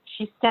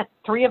 She sent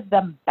 3 of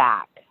them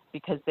back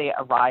because they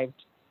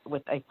arrived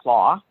with a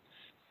flaw.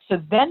 So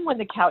then when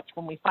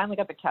we finally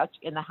got the couch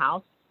in the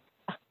house,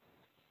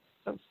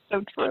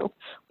 so true,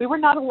 we were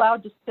not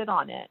allowed to sit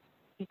on it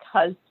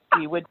because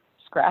we would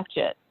scratch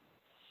it.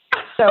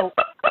 So,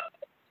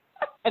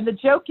 and the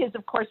joke is,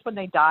 of course, when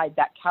they died,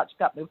 that couch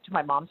got moved to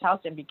my mom's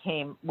house and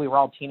we were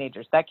all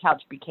teenagers. That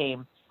couch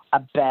became a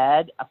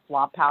bed, a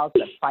flop house,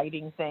 a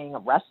fighting thing, a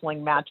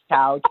wrestling match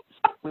couch.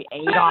 We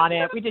ate on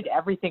it. We did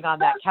everything on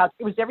that couch.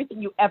 It was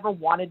everything you ever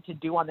wanted to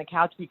do on the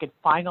couch we could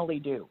finally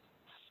do.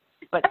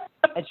 But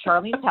at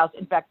Charlene's house,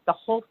 in fact, the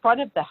whole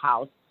front of the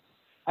house,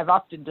 I've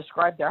often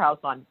described their house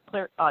in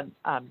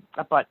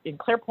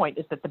Clearpoint,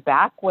 is that the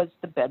back was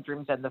the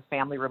bedrooms and the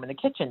family room and the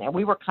kitchen, and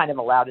we were kind of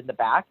allowed in the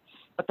back.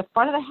 But the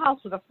front of the house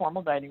was a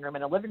formal dining room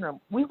and a living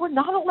room. We were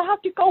not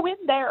allowed to go in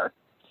there.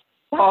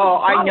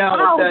 I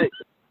know.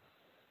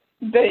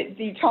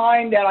 The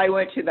time that I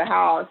went to the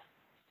house,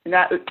 and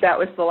that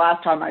was the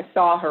last time I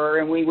saw her,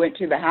 and we went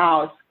to the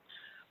house,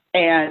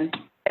 and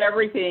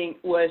everything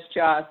was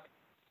just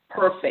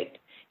perfect.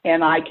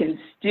 And I can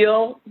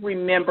still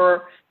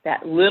remember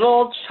that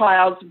little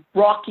child's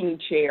rocking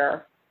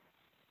chair.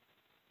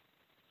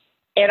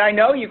 And I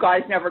know you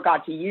guys never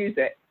got to use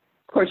it.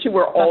 Of course, you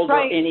were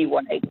older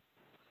anyway.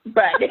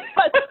 But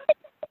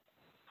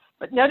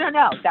but no.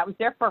 That was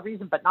there for a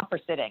reason, but not for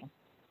sitting.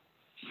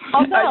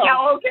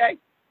 Although, okay.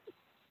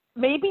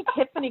 Maybe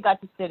Tiffany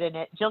got to sit in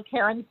it. Jill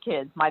Karen's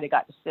kids might have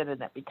got to sit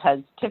in it because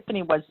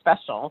Tiffany was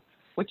special,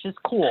 which is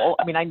cool.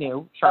 I mean, I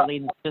knew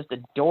Charlene just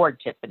adored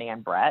Tiffany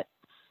and Brett.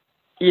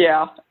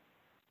 Yeah.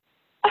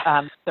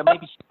 So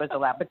maybe she was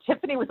allowed, but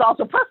Tiffany was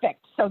also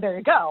perfect. So there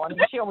you go. I mean,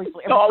 she always.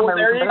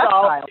 There you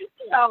go.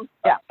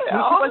 Yeah. I mean, she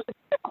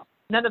wasn't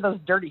none of those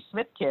dirty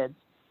Smith kids,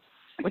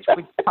 which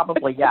we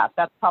probably,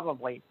 that's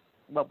probably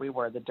what we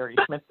were, the dirty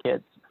Smith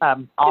kids.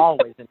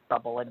 Always in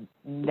trouble and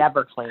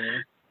never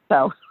clean.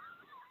 So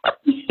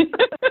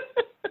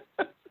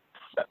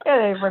I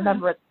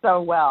remember it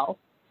so well.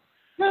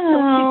 So did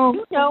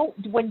you know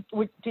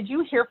did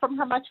you hear from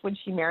her much when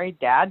she married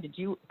Dad? Did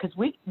you? Because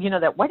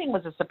that wedding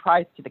was a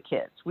surprise to the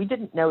kids. We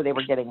didn't know they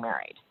were getting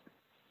married.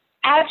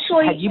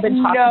 Actually, had you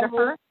been talking to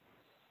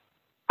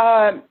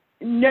her?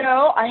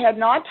 No, I had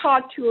not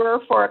talked to her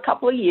for a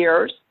couple of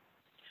years.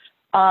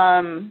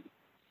 And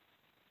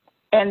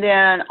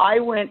then I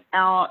went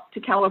out to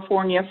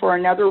California for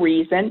another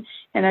reason,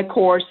 and of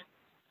course,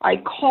 I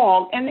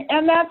called,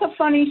 and that's a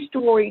funny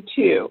story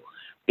too,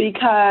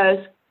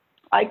 because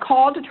I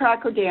called to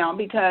track her down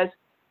because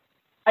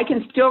I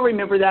can still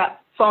remember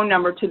that phone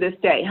number to this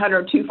day,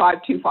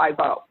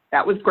 100-25250.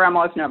 That was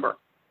Grandma's number.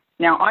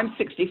 Now, I'm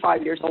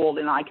 65 years old,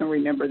 and I can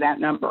remember that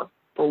number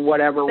for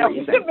whatever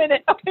reason. Wait a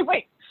minute. Okay,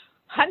 wait.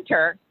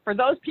 Hunter, for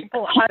those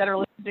people that are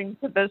listening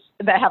to this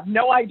that have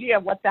no idea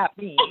what that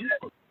means.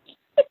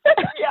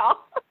 Yeah.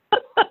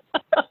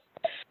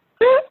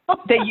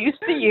 They used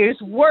to use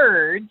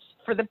words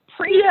for the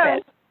prefix.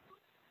 Yes.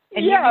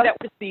 And you knew that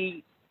was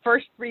the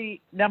first 3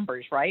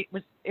 numbers, right?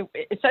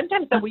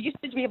 Sometimes though we used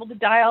to be able to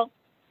dial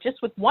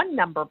just with one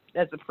number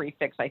as a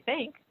prefix, I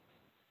think.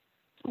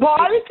 Well,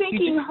 I was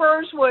thinking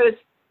hers was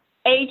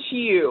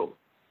HU.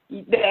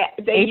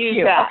 They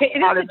use that. Okay,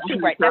 it out is of the 2,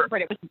 the right? hunter. That's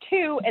right. It was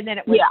 2, and then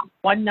it was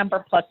one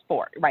number plus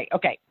 4. Right.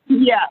 Okay.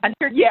 Yes.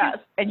 Hunter. Yes.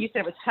 And you said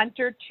it was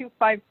Hunter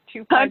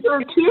 25252.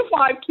 Hunter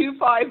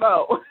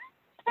 25250.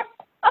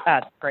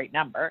 That's a great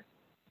number.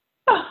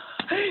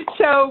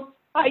 So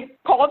I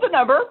called the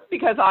number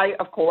because I,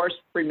 of course,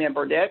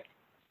 remembered it.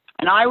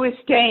 And I was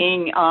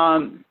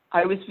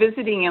I was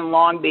visiting in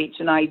Long Beach,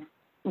 and I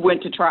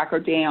went to track her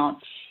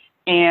down.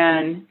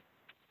 And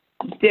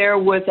there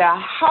was a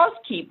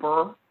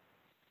housekeeper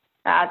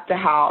at the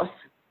house,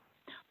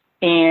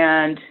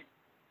 and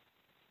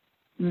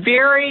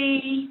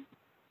very,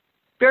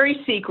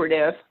 very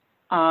secretive.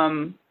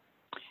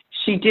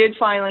 She did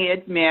finally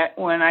admit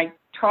when I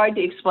tried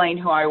to explain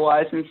who I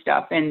was and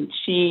stuff, and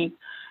she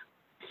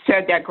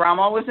said that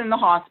Grandma was in the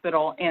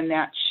hospital and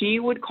that she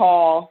would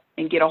call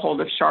and get a hold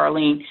of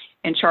Charlene,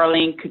 and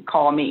Charlene could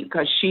call me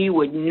because she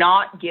would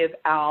not give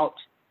out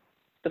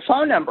the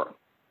phone number.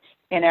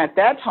 And at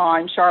that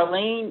time,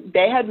 Charlene,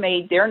 they had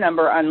made their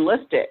number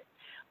unlisted.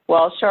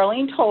 Well,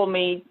 Charlene told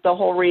me the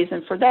whole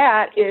reason for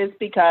that is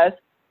because,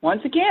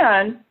 once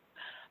again,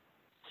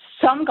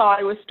 some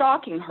guy was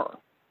stalking her.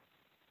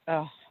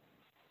 Oh.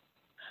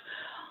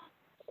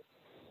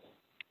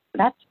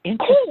 That's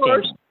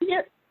interesting.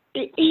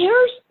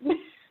 Here's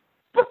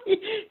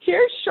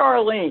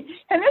Charlene.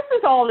 And this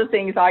is all the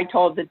things I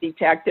told the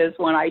detectives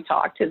when I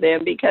talked to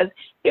them, because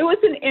it was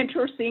an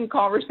interesting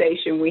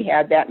conversation we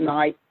had that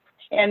night.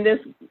 And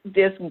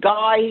this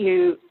guy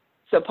who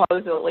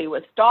supposedly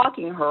was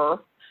stalking her,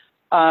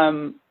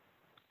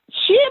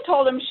 she had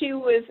told him she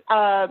was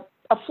a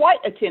flight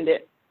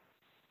attendant.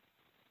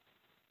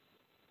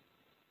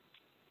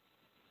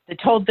 They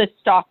told the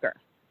stalker.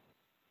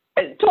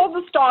 Told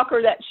the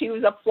stalker that she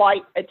was a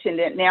flight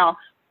attendant. Now,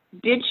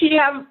 did she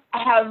have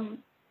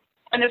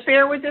an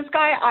affair with this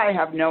guy? I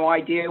have no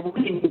idea. We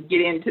didn't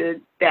get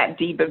into that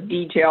deep of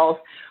details.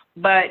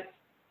 But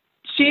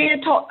she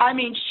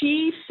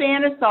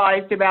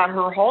fantasized about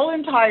her whole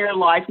entire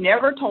life,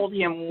 never told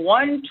him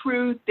one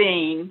true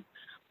thing,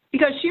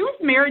 because she was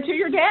married to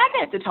your dad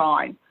at the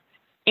time.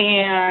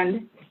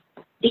 And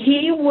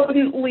he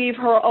wouldn't leave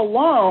her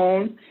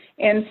alone.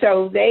 And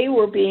so they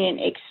were being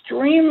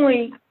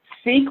extremely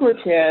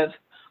secretive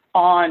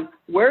on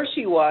where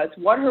she was,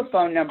 what her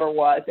phone number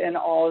was, and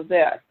all of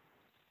this.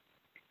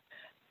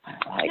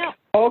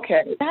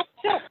 Okay. That's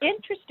so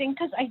interesting,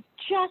 because I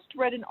just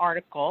read an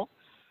article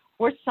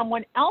where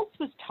someone else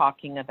was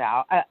talking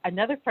about,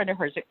 another friend of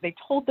hers, they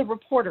told the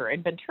reporter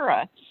in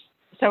Ventura.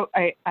 So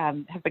I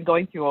have been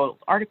going through all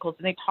articles,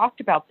 and they talked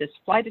about this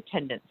flight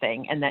attendant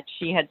thing, and that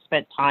she had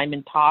spent time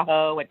in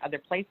Tahoe and other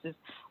places.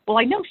 Well,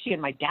 I know she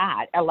and my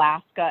dad,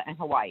 Alaska and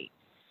Hawaii.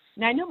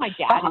 Now, I know my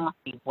dad and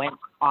he went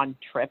on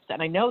trips,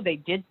 and I know they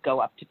did go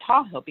up to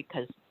Tahoe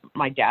because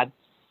my dad's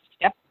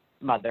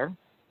stepmother,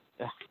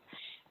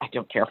 I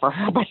don't care for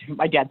her, but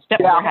my dad's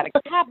stepmother had a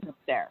cabin up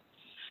there.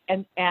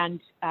 And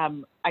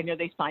I know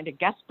they signed a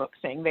guest book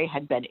saying they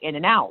had been in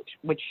and out,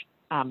 which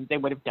they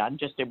would have done,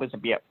 just it was a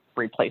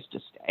free place to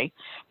stay.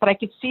 But I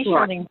could see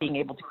Charlene being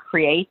able to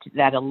create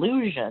that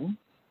illusion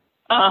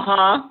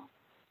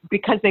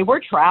because they were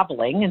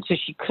traveling, and so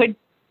she could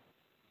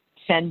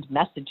send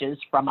messages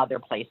from other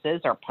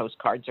places or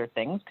postcards or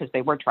things because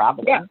they were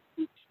traveling. Yeah.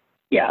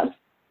 Yes.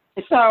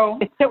 So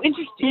it's so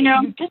interesting.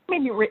 You just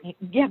made me.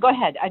 Go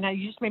ahead. I know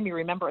you just made me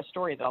remember a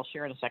story that I'll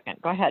share in a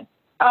second. Go ahead.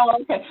 Oh,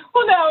 okay.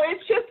 Well, no,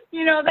 it's just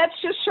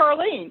that's just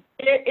Charlene.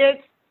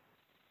 It's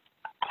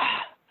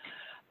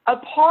a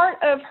part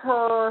of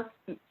her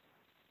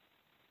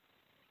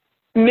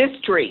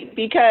mystery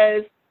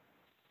because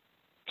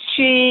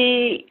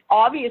she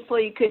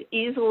obviously could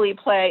easily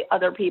play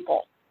other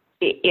people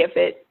if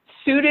it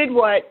suited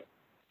what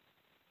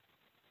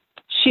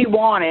she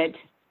wanted,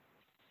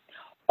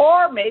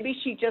 or maybe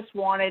she just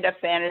wanted a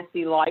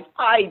fantasy life.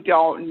 I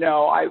don't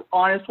know. I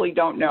honestly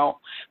don't know.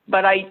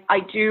 But I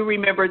do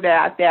remember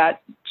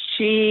that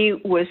she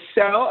was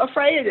so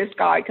afraid of this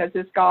guy because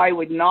this guy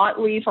would not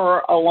leave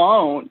her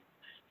alone.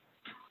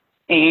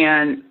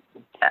 And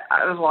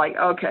I was like,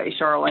 okay,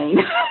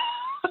 Charlene,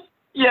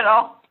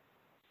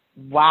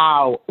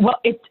 Wow.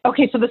 Well,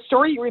 okay. So the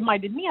story you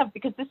reminded me of,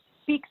 because this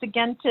speaks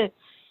again to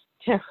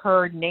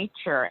her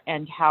nature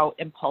and how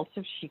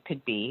impulsive she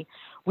could be.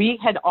 We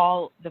had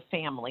all, the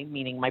family,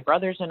 meaning my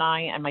brothers and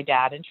I and my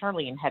dad and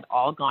Charlene, had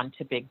all gone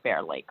to Big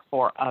Bear Lake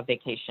for a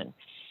vacation.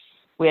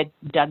 We had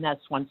done this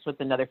once with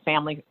another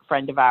family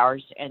friend of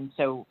ours, and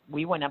so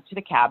we went up to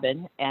the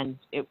cabin, and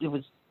it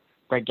was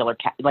regular,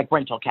 like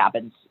rental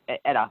cabins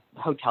at a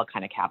hotel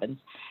kind of cabins.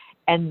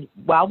 And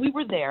while we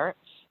were there,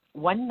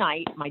 one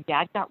night, my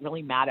dad got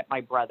really mad at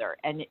my brother,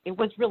 and it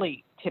was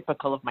really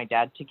typical of my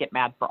dad to get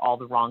mad for all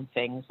the wrong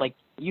things. Like,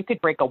 you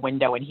could break a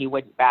window and he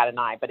wouldn't bat an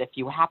eye, but if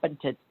you happened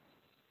to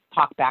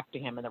talk back to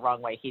him in the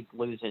wrong way, he'd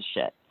lose his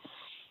shit.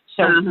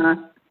 So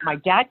my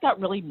dad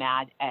got really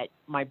mad at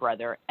my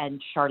brother,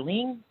 and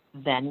Charlene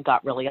then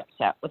got really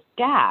upset with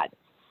Dad.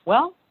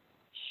 Well,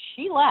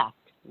 she left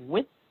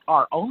with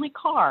our only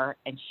car,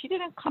 and she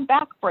didn't come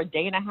back for a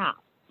day and a half.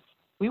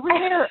 We were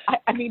there.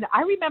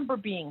 I remember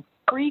being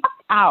freaked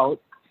out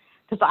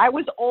because I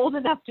was old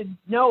enough to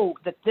know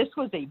that this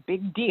was a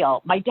big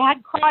deal. My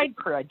dad cried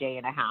for a day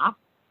and a half,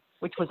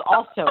 which was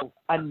also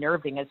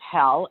unnerving as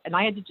hell. And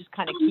I had to just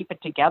kind of keep it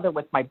together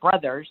with my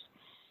brothers.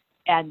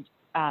 And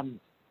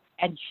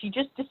she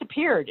just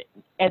disappeared.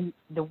 And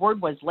the word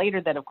was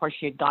later that, of course,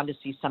 she had gone to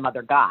see some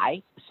other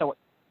guy. So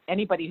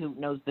anybody who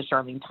knows the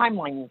Charlene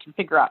timeline can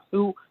figure out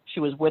who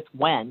she was with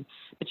when.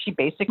 But she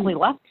basically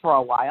left for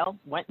a while,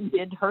 went and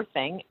did her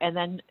thing, and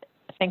then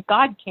thank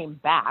God came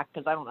back,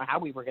 because I don't know how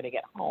we were going to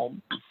get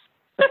home.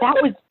 But that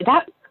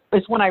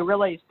was when I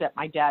realized that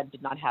my dad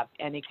did not have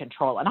any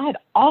control. And I had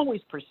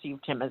always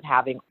perceived him as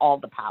having all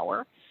the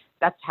power.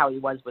 That's how he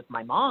was with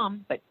my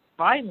mom. But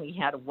finally he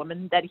had a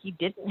woman that he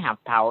didn't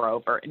have power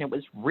over. And it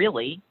was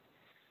really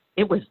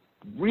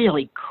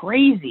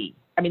crazy.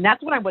 I mean,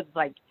 that's when I was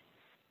like,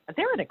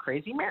 they're in a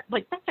crazy marriage.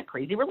 Like, that's a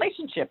crazy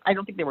relationship. I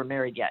don't think they were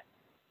married yet.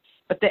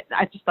 But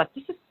I just thought,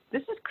 this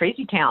is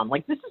crazy town.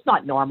 Like, this is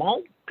not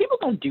normal. People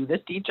don't do this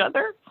to each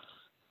other.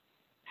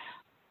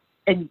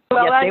 And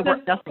well, yes, they were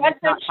definitely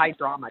not high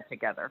drama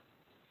together.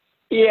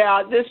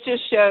 Yeah, this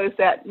just shows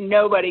that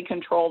nobody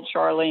controlled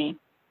Charlene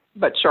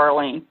but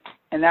Charlene.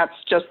 And that's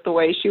just the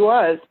way she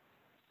was.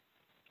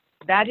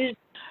 That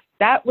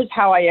was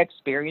how I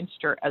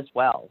experienced her as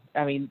well.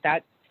 I mean,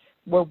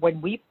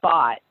 when we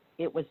fought,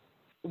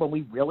 when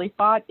we really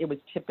fought, it was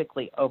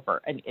typically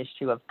over an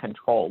issue of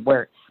control,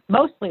 where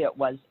mostly it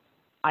was,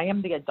 I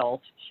am the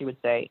adult, she would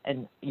say,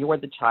 and you are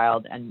the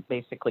child, and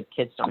basically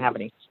kids don't have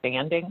any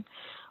standing.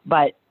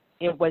 But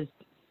it was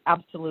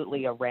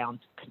absolutely around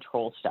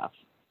control stuff.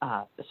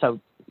 So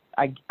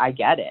I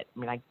get it. I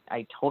mean,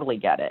 I totally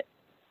get it.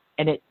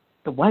 And it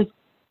was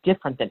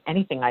different than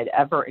anything I'd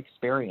ever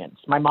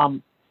experienced. My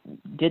mom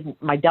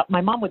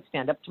would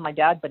stand up to my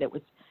dad, but it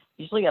was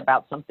usually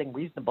about something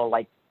reasonable,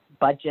 like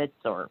budgets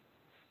or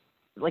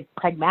like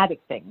pragmatic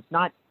things,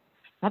 not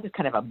this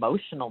kind of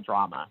emotional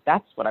drama.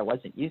 That's what I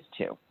wasn't used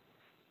to.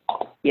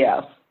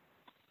 Yes.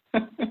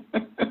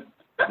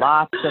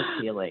 Lots of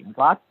feelings,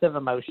 lots of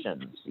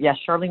emotions. Yes,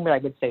 Charlene, I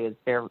would say,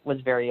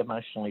 was very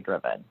emotionally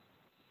driven.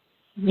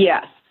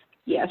 Yes,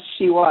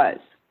 she was.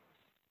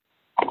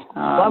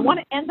 Well, I want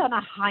to end on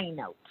a high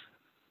note.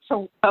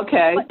 So,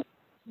 okay.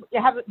 Do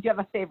you have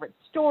a favorite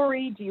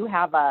story? Do you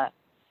have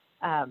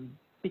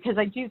because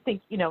I do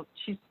think,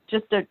 she's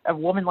just a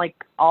woman like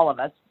all of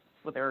us,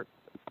 with her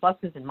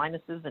pluses and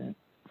minuses and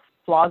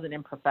flaws and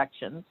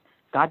imperfections.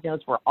 God knows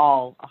we're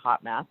all a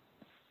hot mess.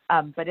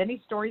 But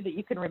any story that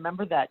you can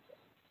remember that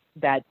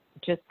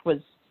just was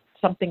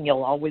something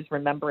you'll always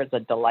remember as a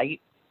delight?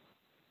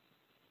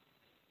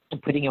 I'm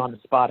putting you on the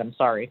spot. I'm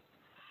sorry.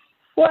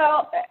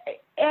 Well,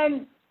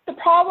 and the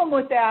problem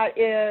with that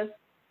is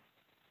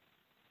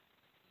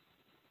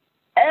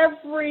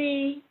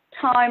every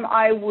time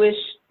I was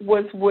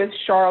with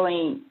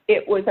Charlene,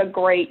 it was a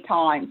great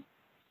time.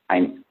 I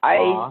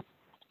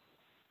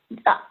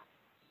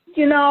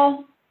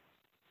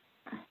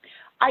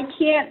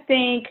can't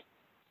think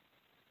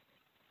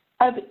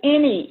of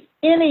any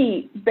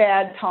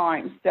bad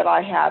times that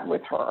I had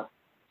with her.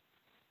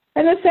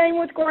 And the same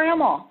with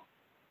Grandma.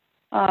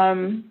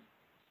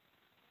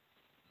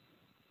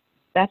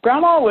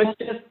 Grandma was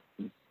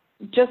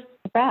just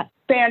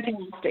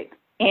fantastic.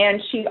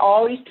 And she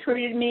always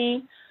treated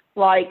me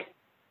like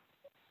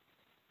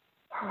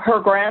her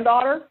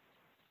granddaughter,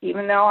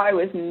 even though I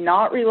was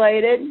not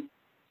related.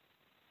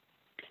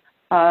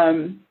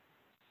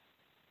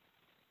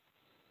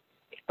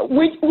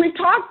 We've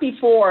talked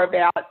before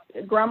about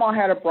Grandma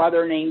had a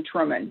brother named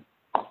Truman,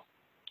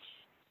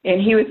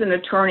 and he was an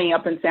attorney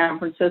up in San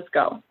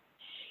Francisco.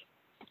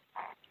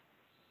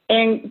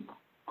 And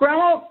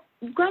Grandma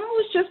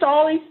was just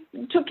always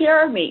took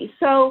care of me.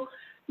 So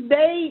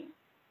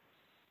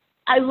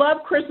I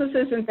love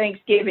Christmases and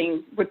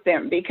Thanksgiving with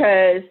them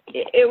because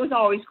it was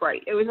always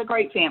great. It was a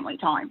great family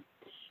time.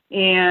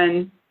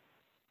 And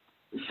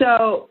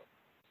so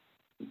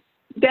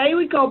they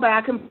would go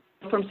back from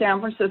San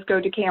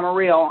Francisco to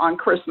Camarillo on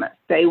Christmas.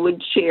 They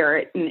would share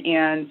it.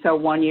 And so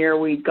one year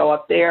we'd go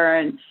up there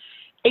and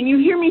you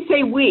hear me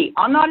say we.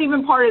 I'm not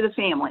even part of the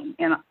family.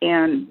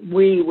 And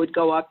we would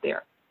go up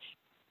there.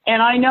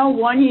 And I know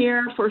one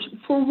year, for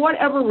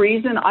whatever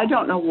reason, I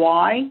don't know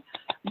why,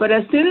 but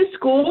as soon as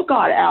school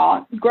got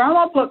out,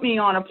 Grandma put me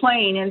on a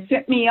plane and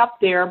sent me up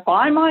there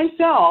by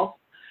myself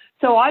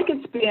so I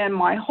could spend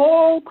my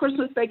whole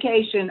Christmas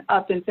vacation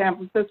up in San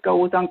Francisco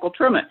with Uncle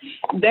Truman.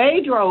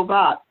 They drove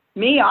up.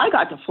 Me, I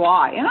got to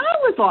fly, and I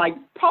was like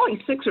probably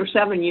 6 or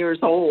 7 years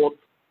old.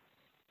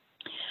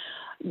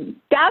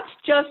 That's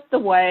just the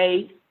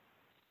way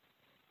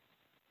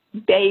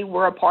they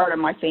were a part of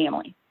my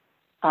family.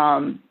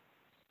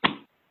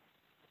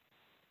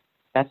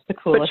 That's the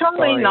coolest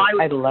story.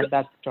 I love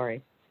that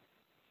story.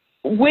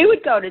 We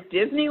would go to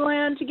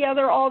Disneyland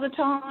together all the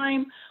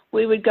time.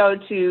 We would go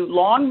to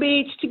Long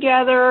Beach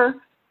together.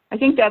 I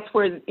think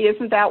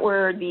isn't that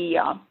where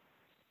the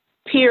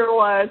pier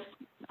was?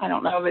 I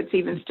don't know if it's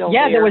even still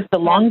there. Yeah, there was the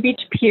Long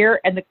Beach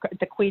Pier and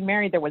the Queen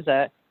Mary. There was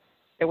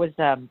It was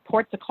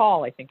Port to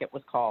Call, I think it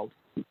was called.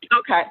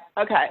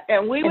 Okay.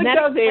 And we would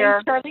go there.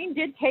 And Charlene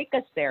did take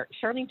us there.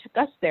 Charlene took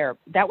us there.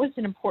 That was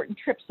an important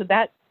trip. So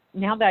that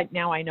now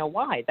I know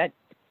why. That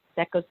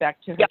goes back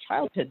to her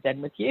childhood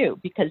then with you,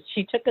 because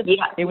she took us.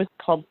 Yeah. It was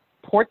called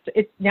Port.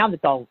 It's now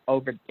that's all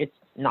over. It's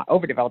not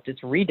overdeveloped.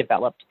 It's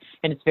redeveloped,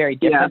 and it's very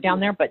different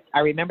down there. But I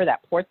remember that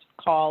Port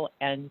Call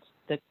and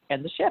the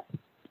ship.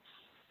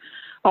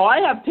 Oh, I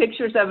have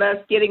pictures of us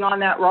getting on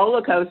that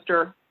roller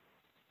coaster.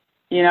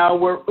 You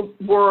know,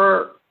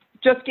 we're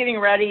just getting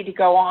ready to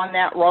go on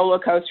that roller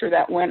coaster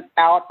that went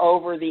out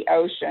over the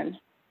ocean.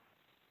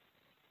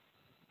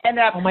 And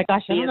that, oh my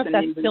gosh, I don't know if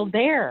that's still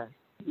there.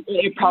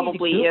 It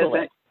probably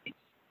isn't.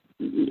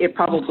 It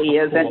probably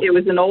isn't. Cool. It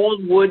was an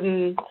old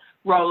wooden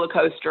roller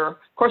coaster.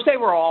 Of course, they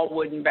were all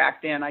wooden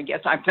back then. I guess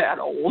I'm that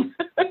old.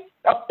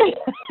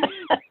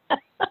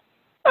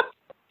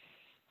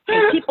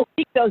 Hey, people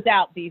seek those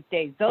out these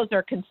days. Those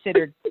are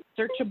considered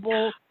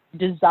searchable,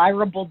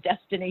 desirable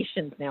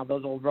destinations now,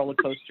 those old roller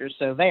coasters.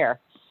 So there.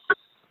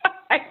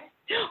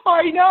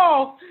 I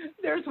know.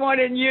 There's one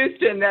in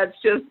Houston that's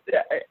just,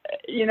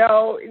 you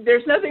know,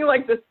 there's nothing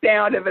like the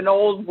sound of an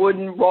old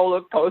wooden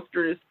roller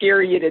coaster to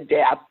scare you to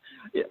death.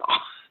 You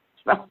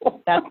know,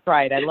 so. That's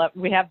right.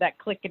 We have that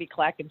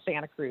clickety-clack in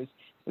Santa Cruz.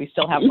 We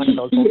still have one of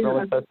those old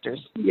roller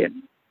coasters. Yeah.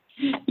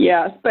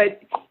 Yes,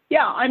 but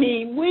yeah, I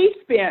mean,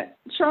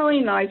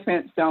 Charlene and I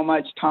spent so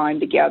much time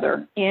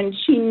together, and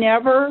she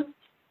never,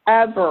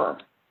 ever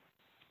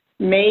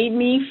made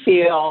me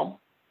feel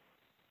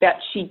that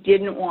she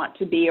didn't want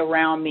to be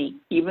around me.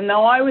 Even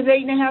though I was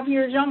 8.5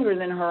 years younger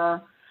than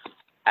her,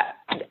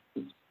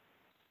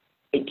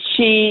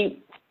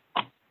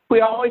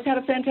 we always had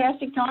a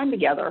fantastic time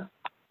together.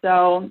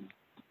 So,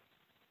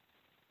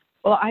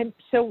 well,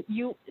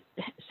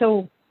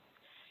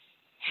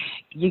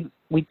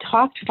 we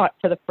talked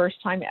for the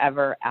first time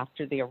ever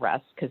after the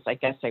arrest, because I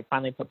guess I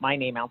finally put my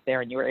name out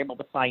there and you were able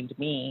to find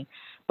me.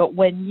 But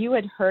when you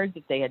had heard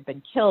that they had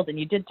been killed, and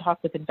you did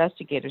talk with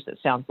investigators, it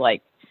sounds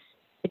like,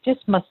 it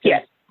just must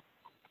have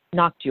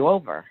knocked you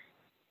over.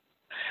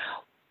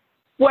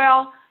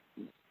 Well,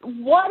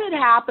 what had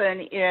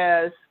happened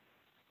is,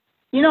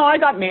 you know, I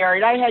got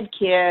married. I had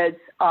kids.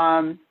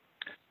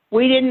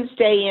 We didn't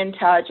stay in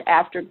touch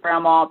after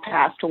Grandma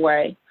passed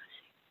away.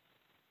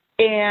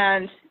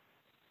 And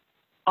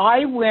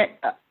I went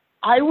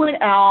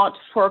out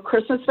for a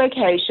Christmas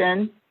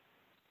vacation,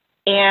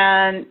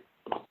 and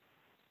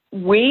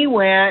we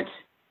went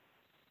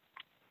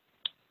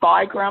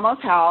by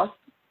Grandma's house,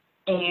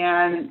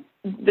 and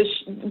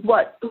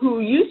who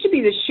used to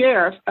be the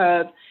sheriff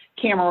of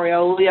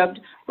Camarillo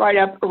lived right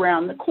up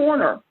around the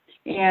corner.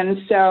 And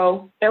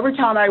so every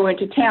time I went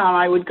to town,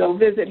 I would go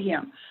visit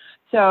him.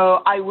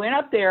 So I went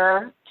up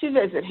there to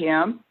visit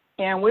him,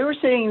 and we were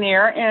sitting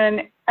there,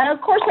 and of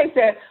course I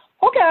said,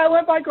 okay, I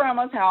went by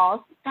Grandma's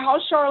house.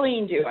 How's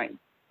Charlene doing?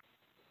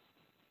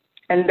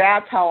 And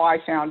that's how I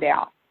found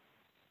out.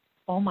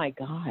 Oh, my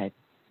God.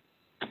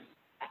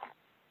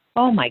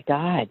 Oh, my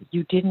God.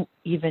 You didn't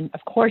even, of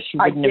course you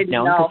wouldn't have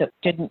known,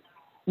 because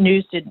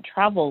news didn't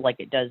travel like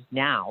it does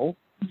now.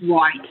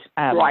 Right,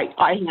 right.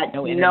 I had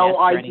no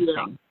idea.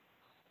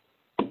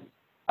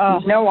 Oh,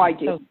 no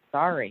idea. I'm so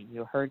sorry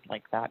you heard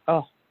like that.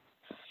 Oh.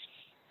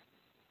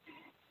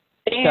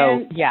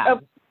 And, so, yeah.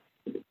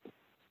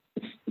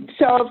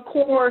 So, of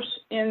course,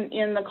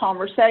 in the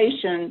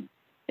conversation,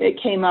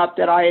 it came up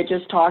that I had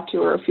just talked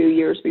to her a few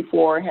years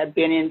before, had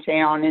been in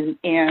town,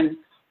 and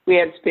we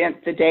had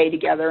spent the day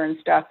together and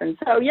stuff. And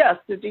so, yes,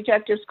 the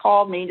detectives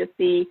called me to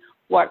see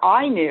what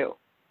I knew.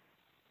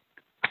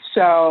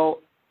 So,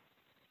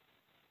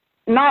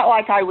 not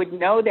like I would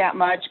know that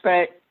much,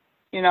 but,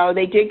 you know,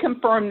 they did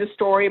confirm the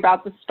story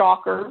about the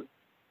stalker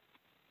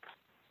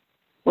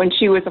when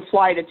she was a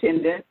flight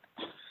attendant.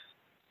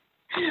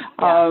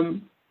 Yeah.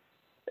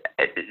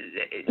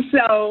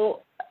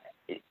 So,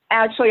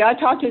 actually, I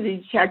talked to the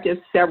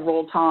detectives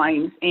several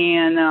times,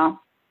 and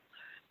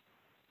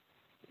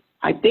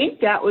I think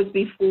that was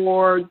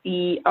before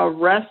the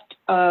arrest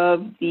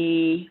of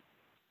the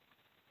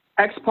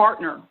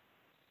ex-partner.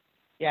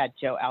 Yeah,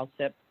 Joe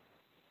Alsip.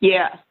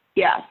 Yes.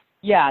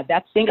 Yeah,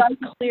 that's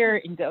clear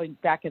in going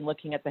back and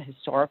looking at the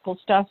historical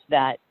stuff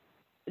that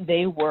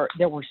there were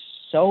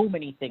so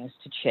many things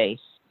to chase,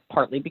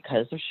 partly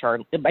because of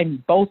Charlene. I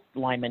mean, both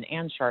Lyman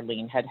and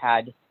Charlene had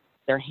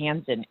their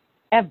hands in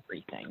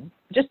everything.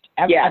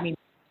 I mean,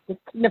 they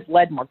couldn't have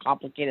led more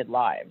complicated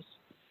lives.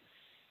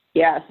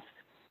 Yes.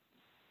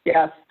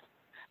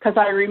 Because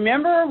I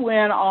remember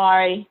when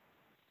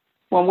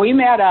we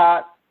met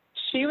up,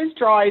 she was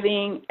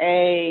driving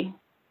I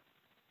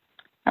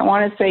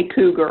want to say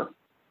Cougar.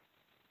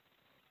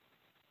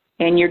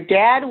 And your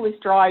dad was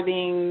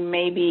driving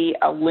maybe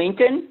a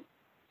Lincoln?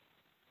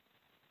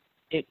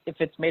 If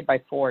it's made by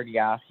Ford,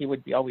 yeah, he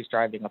would be always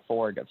driving a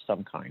Ford of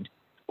some kind.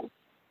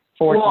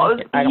 Ford,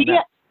 Lincoln, I don't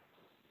know.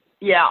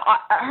 Yeah,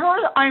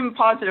 I'm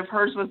positive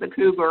hers was a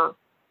Cougar,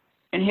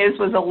 and his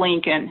was a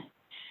Lincoln.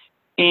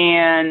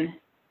 And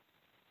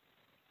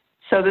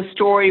so the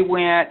story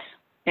went,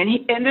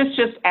 and this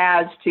just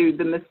adds to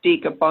the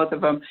mystique of both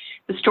of them.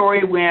 The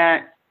story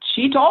went,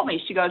 she told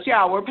me, she goes,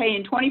 yeah, we're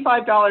paying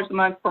 $25 a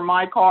month for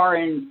my car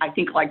and I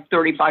think like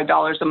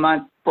 $35 a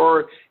month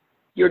for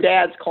your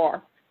dad's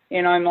car.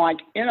 And I'm like,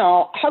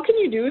 how can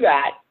you do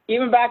that,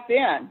 even back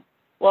then?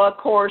 Well, of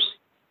course,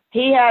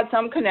 he had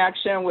some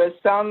connection with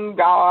some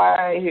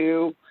guy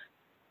who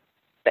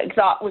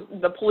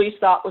the police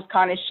thought was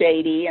kind of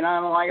shady. And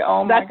I'm like,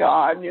 oh, my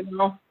God,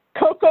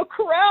 Coco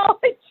Caryl.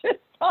 I just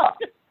thought.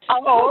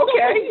 Oh, okay.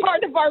 Coco was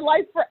part of our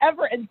life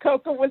forever, and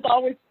Coco was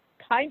always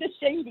kind of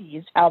shady,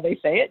 is how they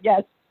say it.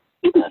 Yes.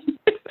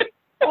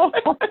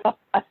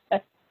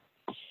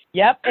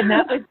 Yep, and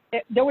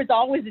there was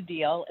always a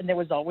deal, and there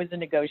was always a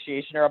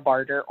negotiation or a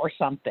barter or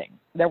something.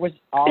 There was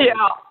always.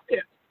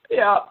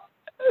 Yeah.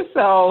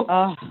 So.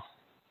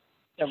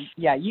 So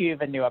yeah, you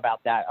even knew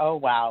about that. Oh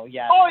wow,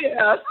 yeah. Oh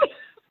yes.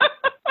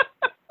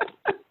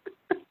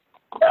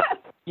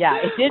 Yeah,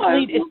 it did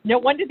lead. No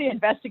wonder the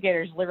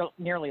investigators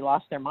nearly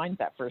lost their minds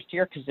that first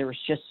year, because there was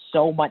just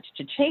so much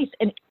to chase.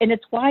 And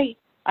it's why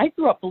I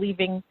grew up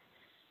believing,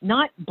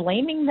 not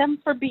blaming them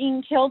for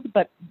being killed,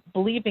 but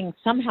believing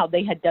somehow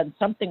they had done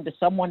something to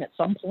someone at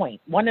some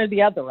point. One or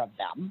the other of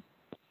them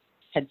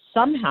had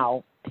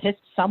somehow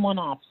pissed someone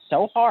off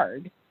so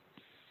hard,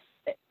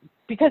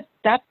 because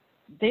that's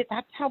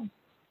how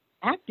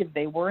active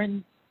they were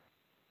in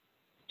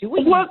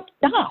doing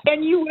stuff.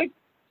 And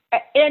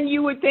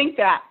you would think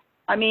that.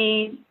 I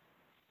mean,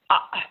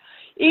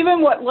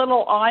 even what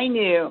little I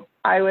knew,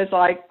 I was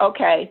like,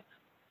 okay,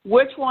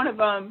 which one of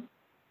them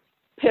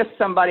pissed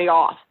somebody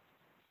off?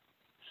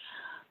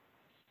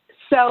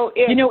 So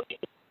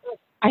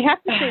I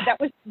have to say, that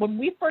was when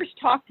we first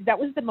talked, that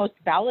was the most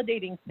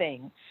validating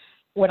thing.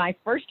 When I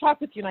first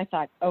talked with you, and I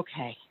thought,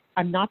 okay,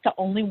 I'm not the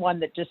only one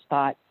that just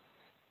thought,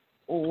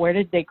 where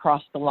did they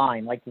cross the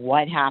line? Like,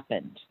 what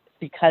happened?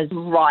 Because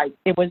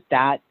it was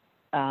that,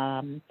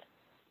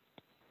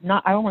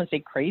 I don't want to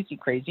say crazy,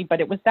 but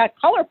it was that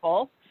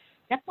colorful.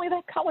 Definitely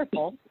that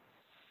colorful.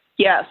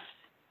 Yes.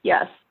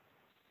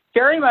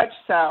 Very much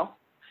so.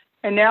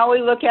 And now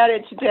we look at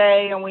it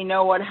today and we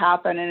know what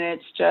happened, and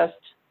it's just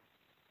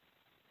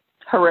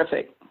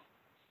horrific.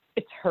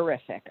 It's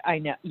horrific. I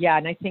know. Yeah,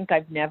 and I think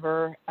I've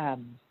never,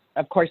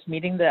 of course,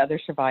 meeting the other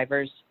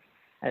survivors,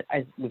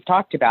 as we've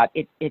talked about,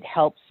 it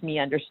helps me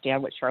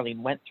understand what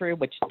Charlene went through,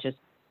 which just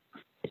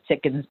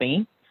sickens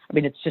me. I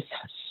mean, it's just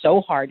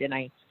so hard, and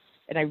I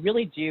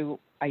really do.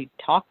 I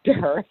talk to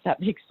her, if that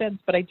makes sense,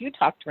 but I do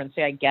talk to her and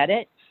say, I get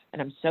it,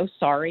 and I'm so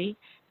sorry,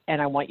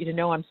 and I want you to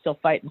know I'm still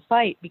fighting the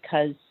fight,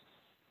 because,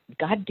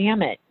 God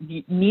damn it,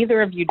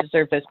 neither of you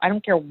deserve this. I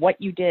don't care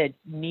what you did.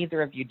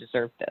 Neither of you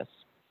deserve this.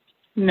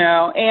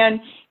 No,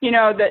 and,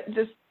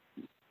 the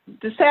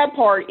sad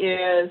part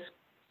is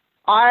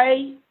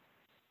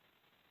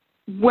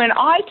when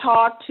I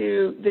talked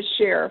to the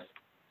sheriff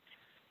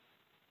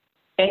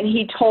and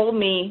he told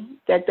me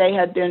that they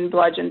had been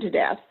bludgeoned to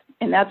death,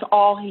 and that's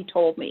all he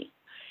told me.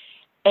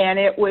 And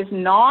it was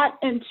not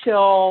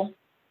until,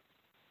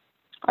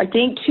 I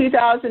think,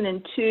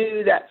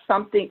 2002 that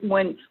something,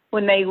 when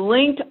they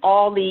linked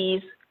all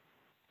these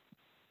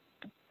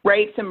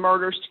rapes and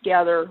murders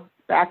together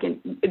back in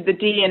the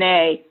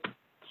DNA,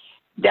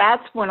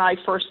 that's when I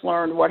first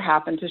learned what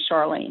happened to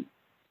Charlene.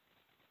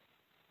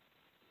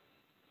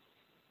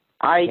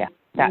 I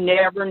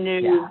never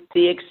knew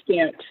the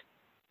extent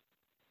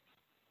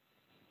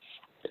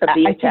of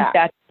the attack. I think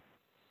that's,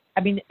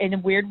 in a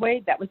weird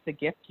way, that was the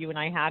gift you and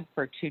I had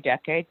for 2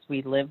 decades.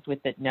 We lived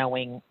with it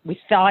knowing, we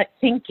saw it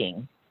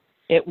thinking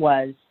it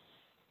was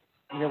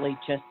really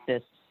just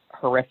this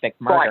horrific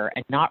murder,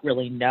 and not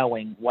really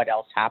knowing what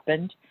else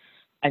happened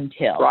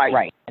until,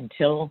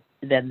 until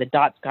then the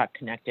dots got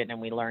connected and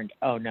we learned,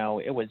 oh no,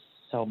 it was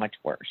so much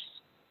worse.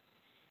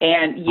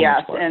 And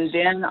yes, and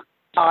then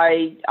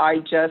I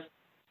just,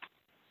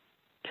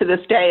 to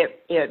this day,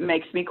 it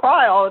makes me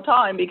cry all the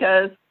time,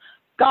 because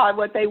God,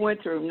 what they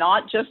went through,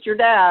 not just your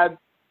dad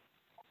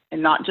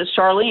and not just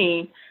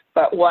Charlene,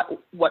 but what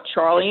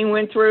Charlene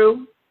went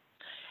through.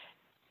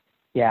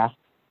 Yeah.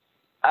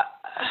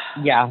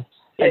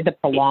 The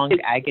prolonged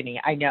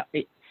agony. I know.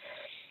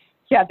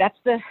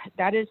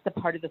 That is the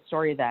part of the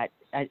story that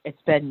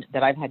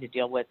that I've had to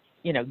deal with.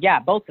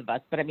 Both of us.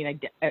 But I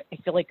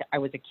feel like I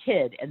was a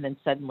kid, and then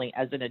suddenly,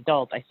 as an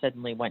adult, I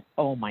suddenly went,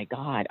 "Oh my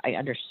God, I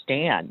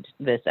understand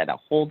this at a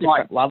whole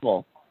different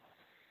level."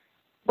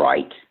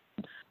 Right.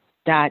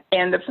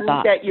 And the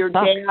fact that your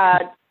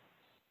dad,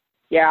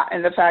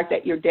 and the fact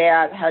that your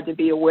dad had to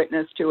be a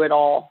witness to it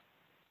all,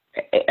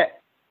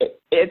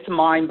 it's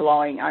mind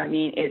blowing.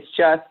 It's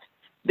just,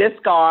 this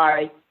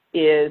guy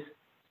is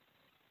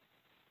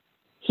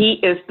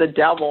the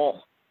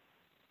devil.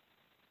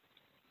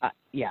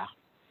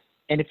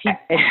 And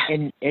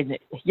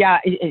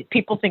if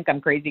people think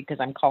I'm crazy because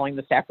I'm calling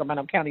the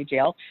Sacramento County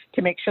Jail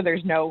to make sure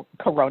there's no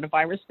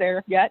coronavirus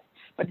there yet.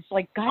 But it's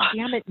like, God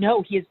damn it,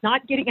 no, he is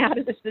not getting out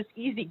of this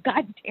easy.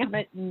 God damn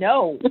it,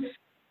 no.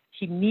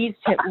 He needs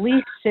to at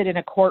least sit in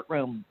a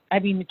courtroom.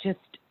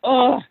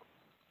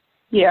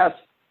 Yes.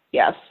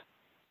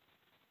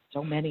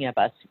 so many of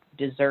us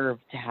deserve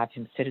to have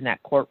him sit in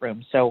that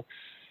courtroom. So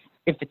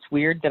if it's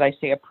weird that I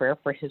say a prayer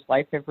for his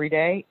life every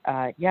day,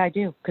 yeah, I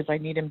do, because I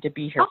need him to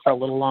be here for a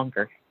little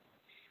longer.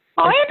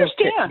 I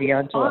understand.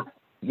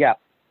 Yeah.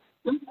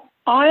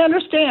 I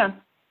understand.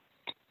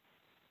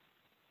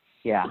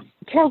 Yeah.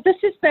 Caryl, this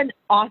has been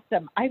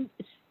awesome.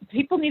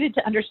 People needed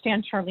to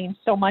understand Charlene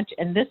so much,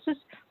 and this has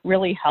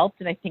really helped,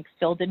 and I think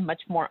filled in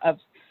much more of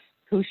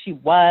who she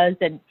was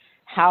and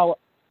how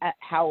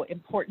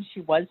important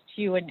she was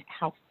to you and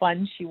how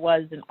fun she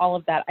was and all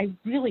of that. I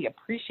really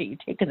appreciate you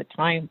taking the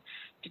time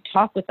to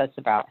talk with us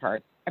about her.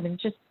 I mean,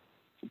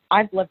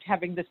 I've loved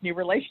having this new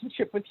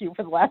relationship with you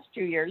for the last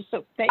 2 years,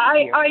 so thank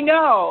you. I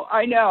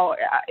know.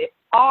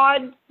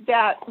 Odd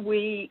that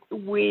we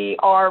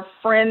are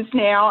friends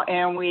now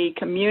and we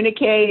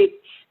communicate,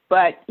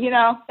 but,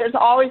 there's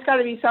always got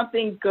to be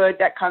something good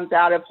that comes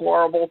out of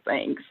horrible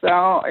things. So,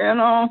 I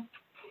know.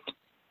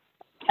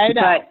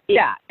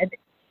 Yeah.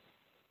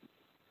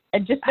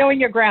 And just knowing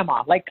your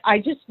grandma, I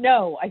just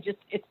know,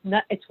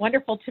 it's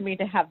wonderful to me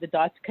to have the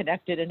dots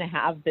connected and to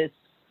have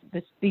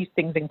these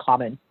things in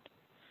common.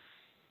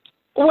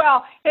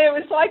 Well, it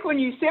was like when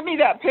you sent me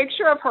that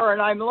picture of her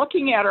and I'm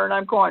looking at her and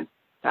I'm going,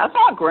 that's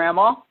not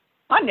Grandma.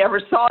 I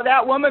never saw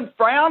that woman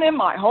frown in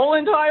my whole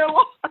entire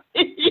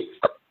life.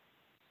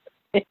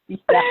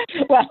 Yeah.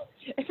 Well,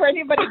 for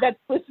anybody that's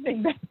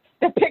listening,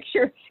 the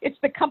picture, it's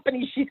the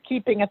company she's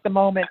keeping at the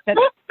moment that's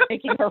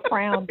making her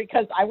frown,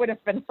 because I would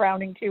have been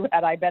frowning too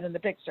had I been in the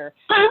picture,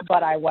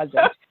 but I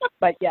wasn't.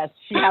 But yes,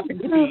 she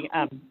happened to be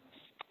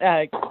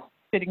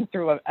sitting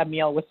through a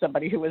meal with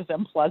somebody who was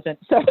unpleasant.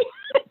 So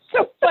it's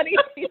so funny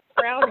she's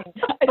frowning.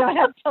 I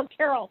had to tell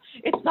Caryl,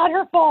 it's not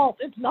her fault.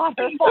 It's not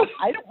her fault.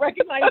 I don't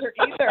recognize her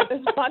either. This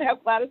is not how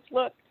Gladys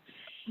looks.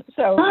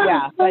 So,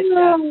 yeah, but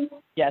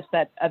yes,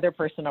 that other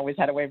person always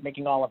had a way of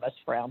making all of us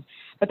frown.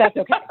 But that's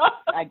okay.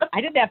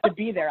 I didn't have to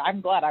be there. I'm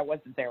glad I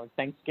wasn't there with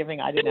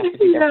Thanksgiving. I didn't have to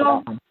be there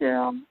for that one.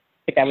 Yeah. I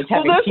think I was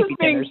having TV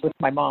dinners with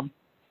my mom.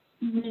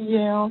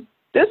 Yeah.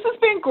 This has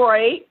been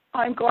great.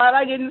 I'm glad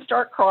I didn't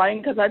start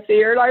crying because I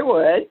feared I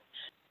would.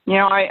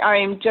 I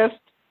am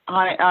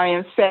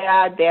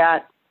sad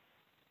that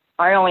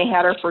I only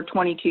had her for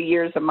 22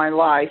 years of my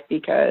life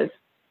because,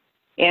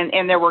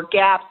 and there were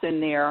gaps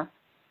in there.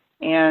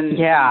 And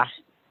yeah.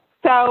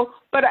 So,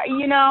 but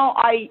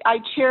I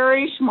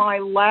cherish my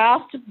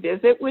last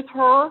visit with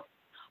her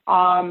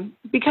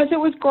because it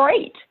was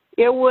great.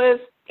 It was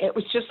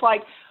just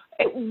like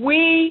it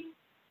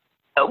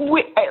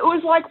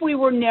was like we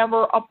were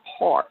never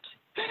apart.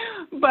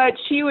 But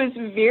she was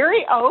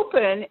very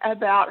open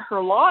about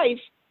her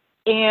life,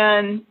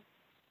 and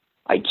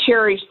I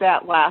cherish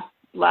that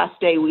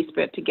last day we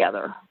spent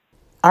together.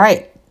 All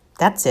right,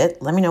 that's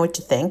it. Let me know what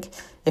you think.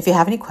 If you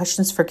have any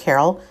questions for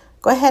Caryl,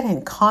 go ahead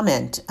and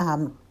comment.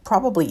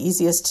 Probably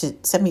easiest to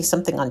send me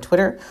something on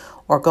Twitter,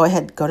 or go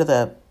to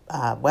the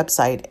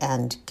website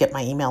and get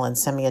my email and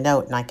send me a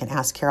note, and I can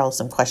ask Caryl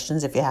some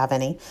questions if you have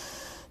any.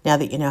 Now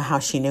that you know how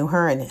she knew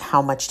her and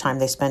how much time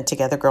they spent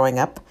together growing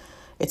up,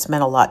 it's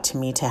meant a lot to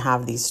me to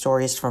have these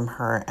stories from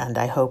her, and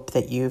I hope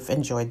that you've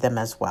enjoyed them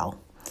as well.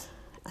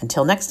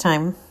 Until next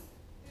time.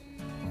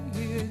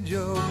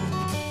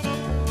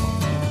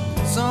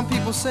 Some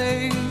people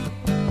say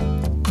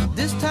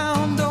this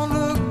town don't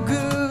look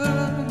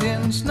good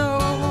in snow.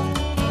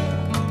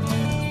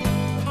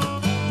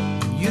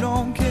 You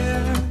don't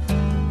care,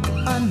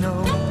 I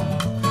know.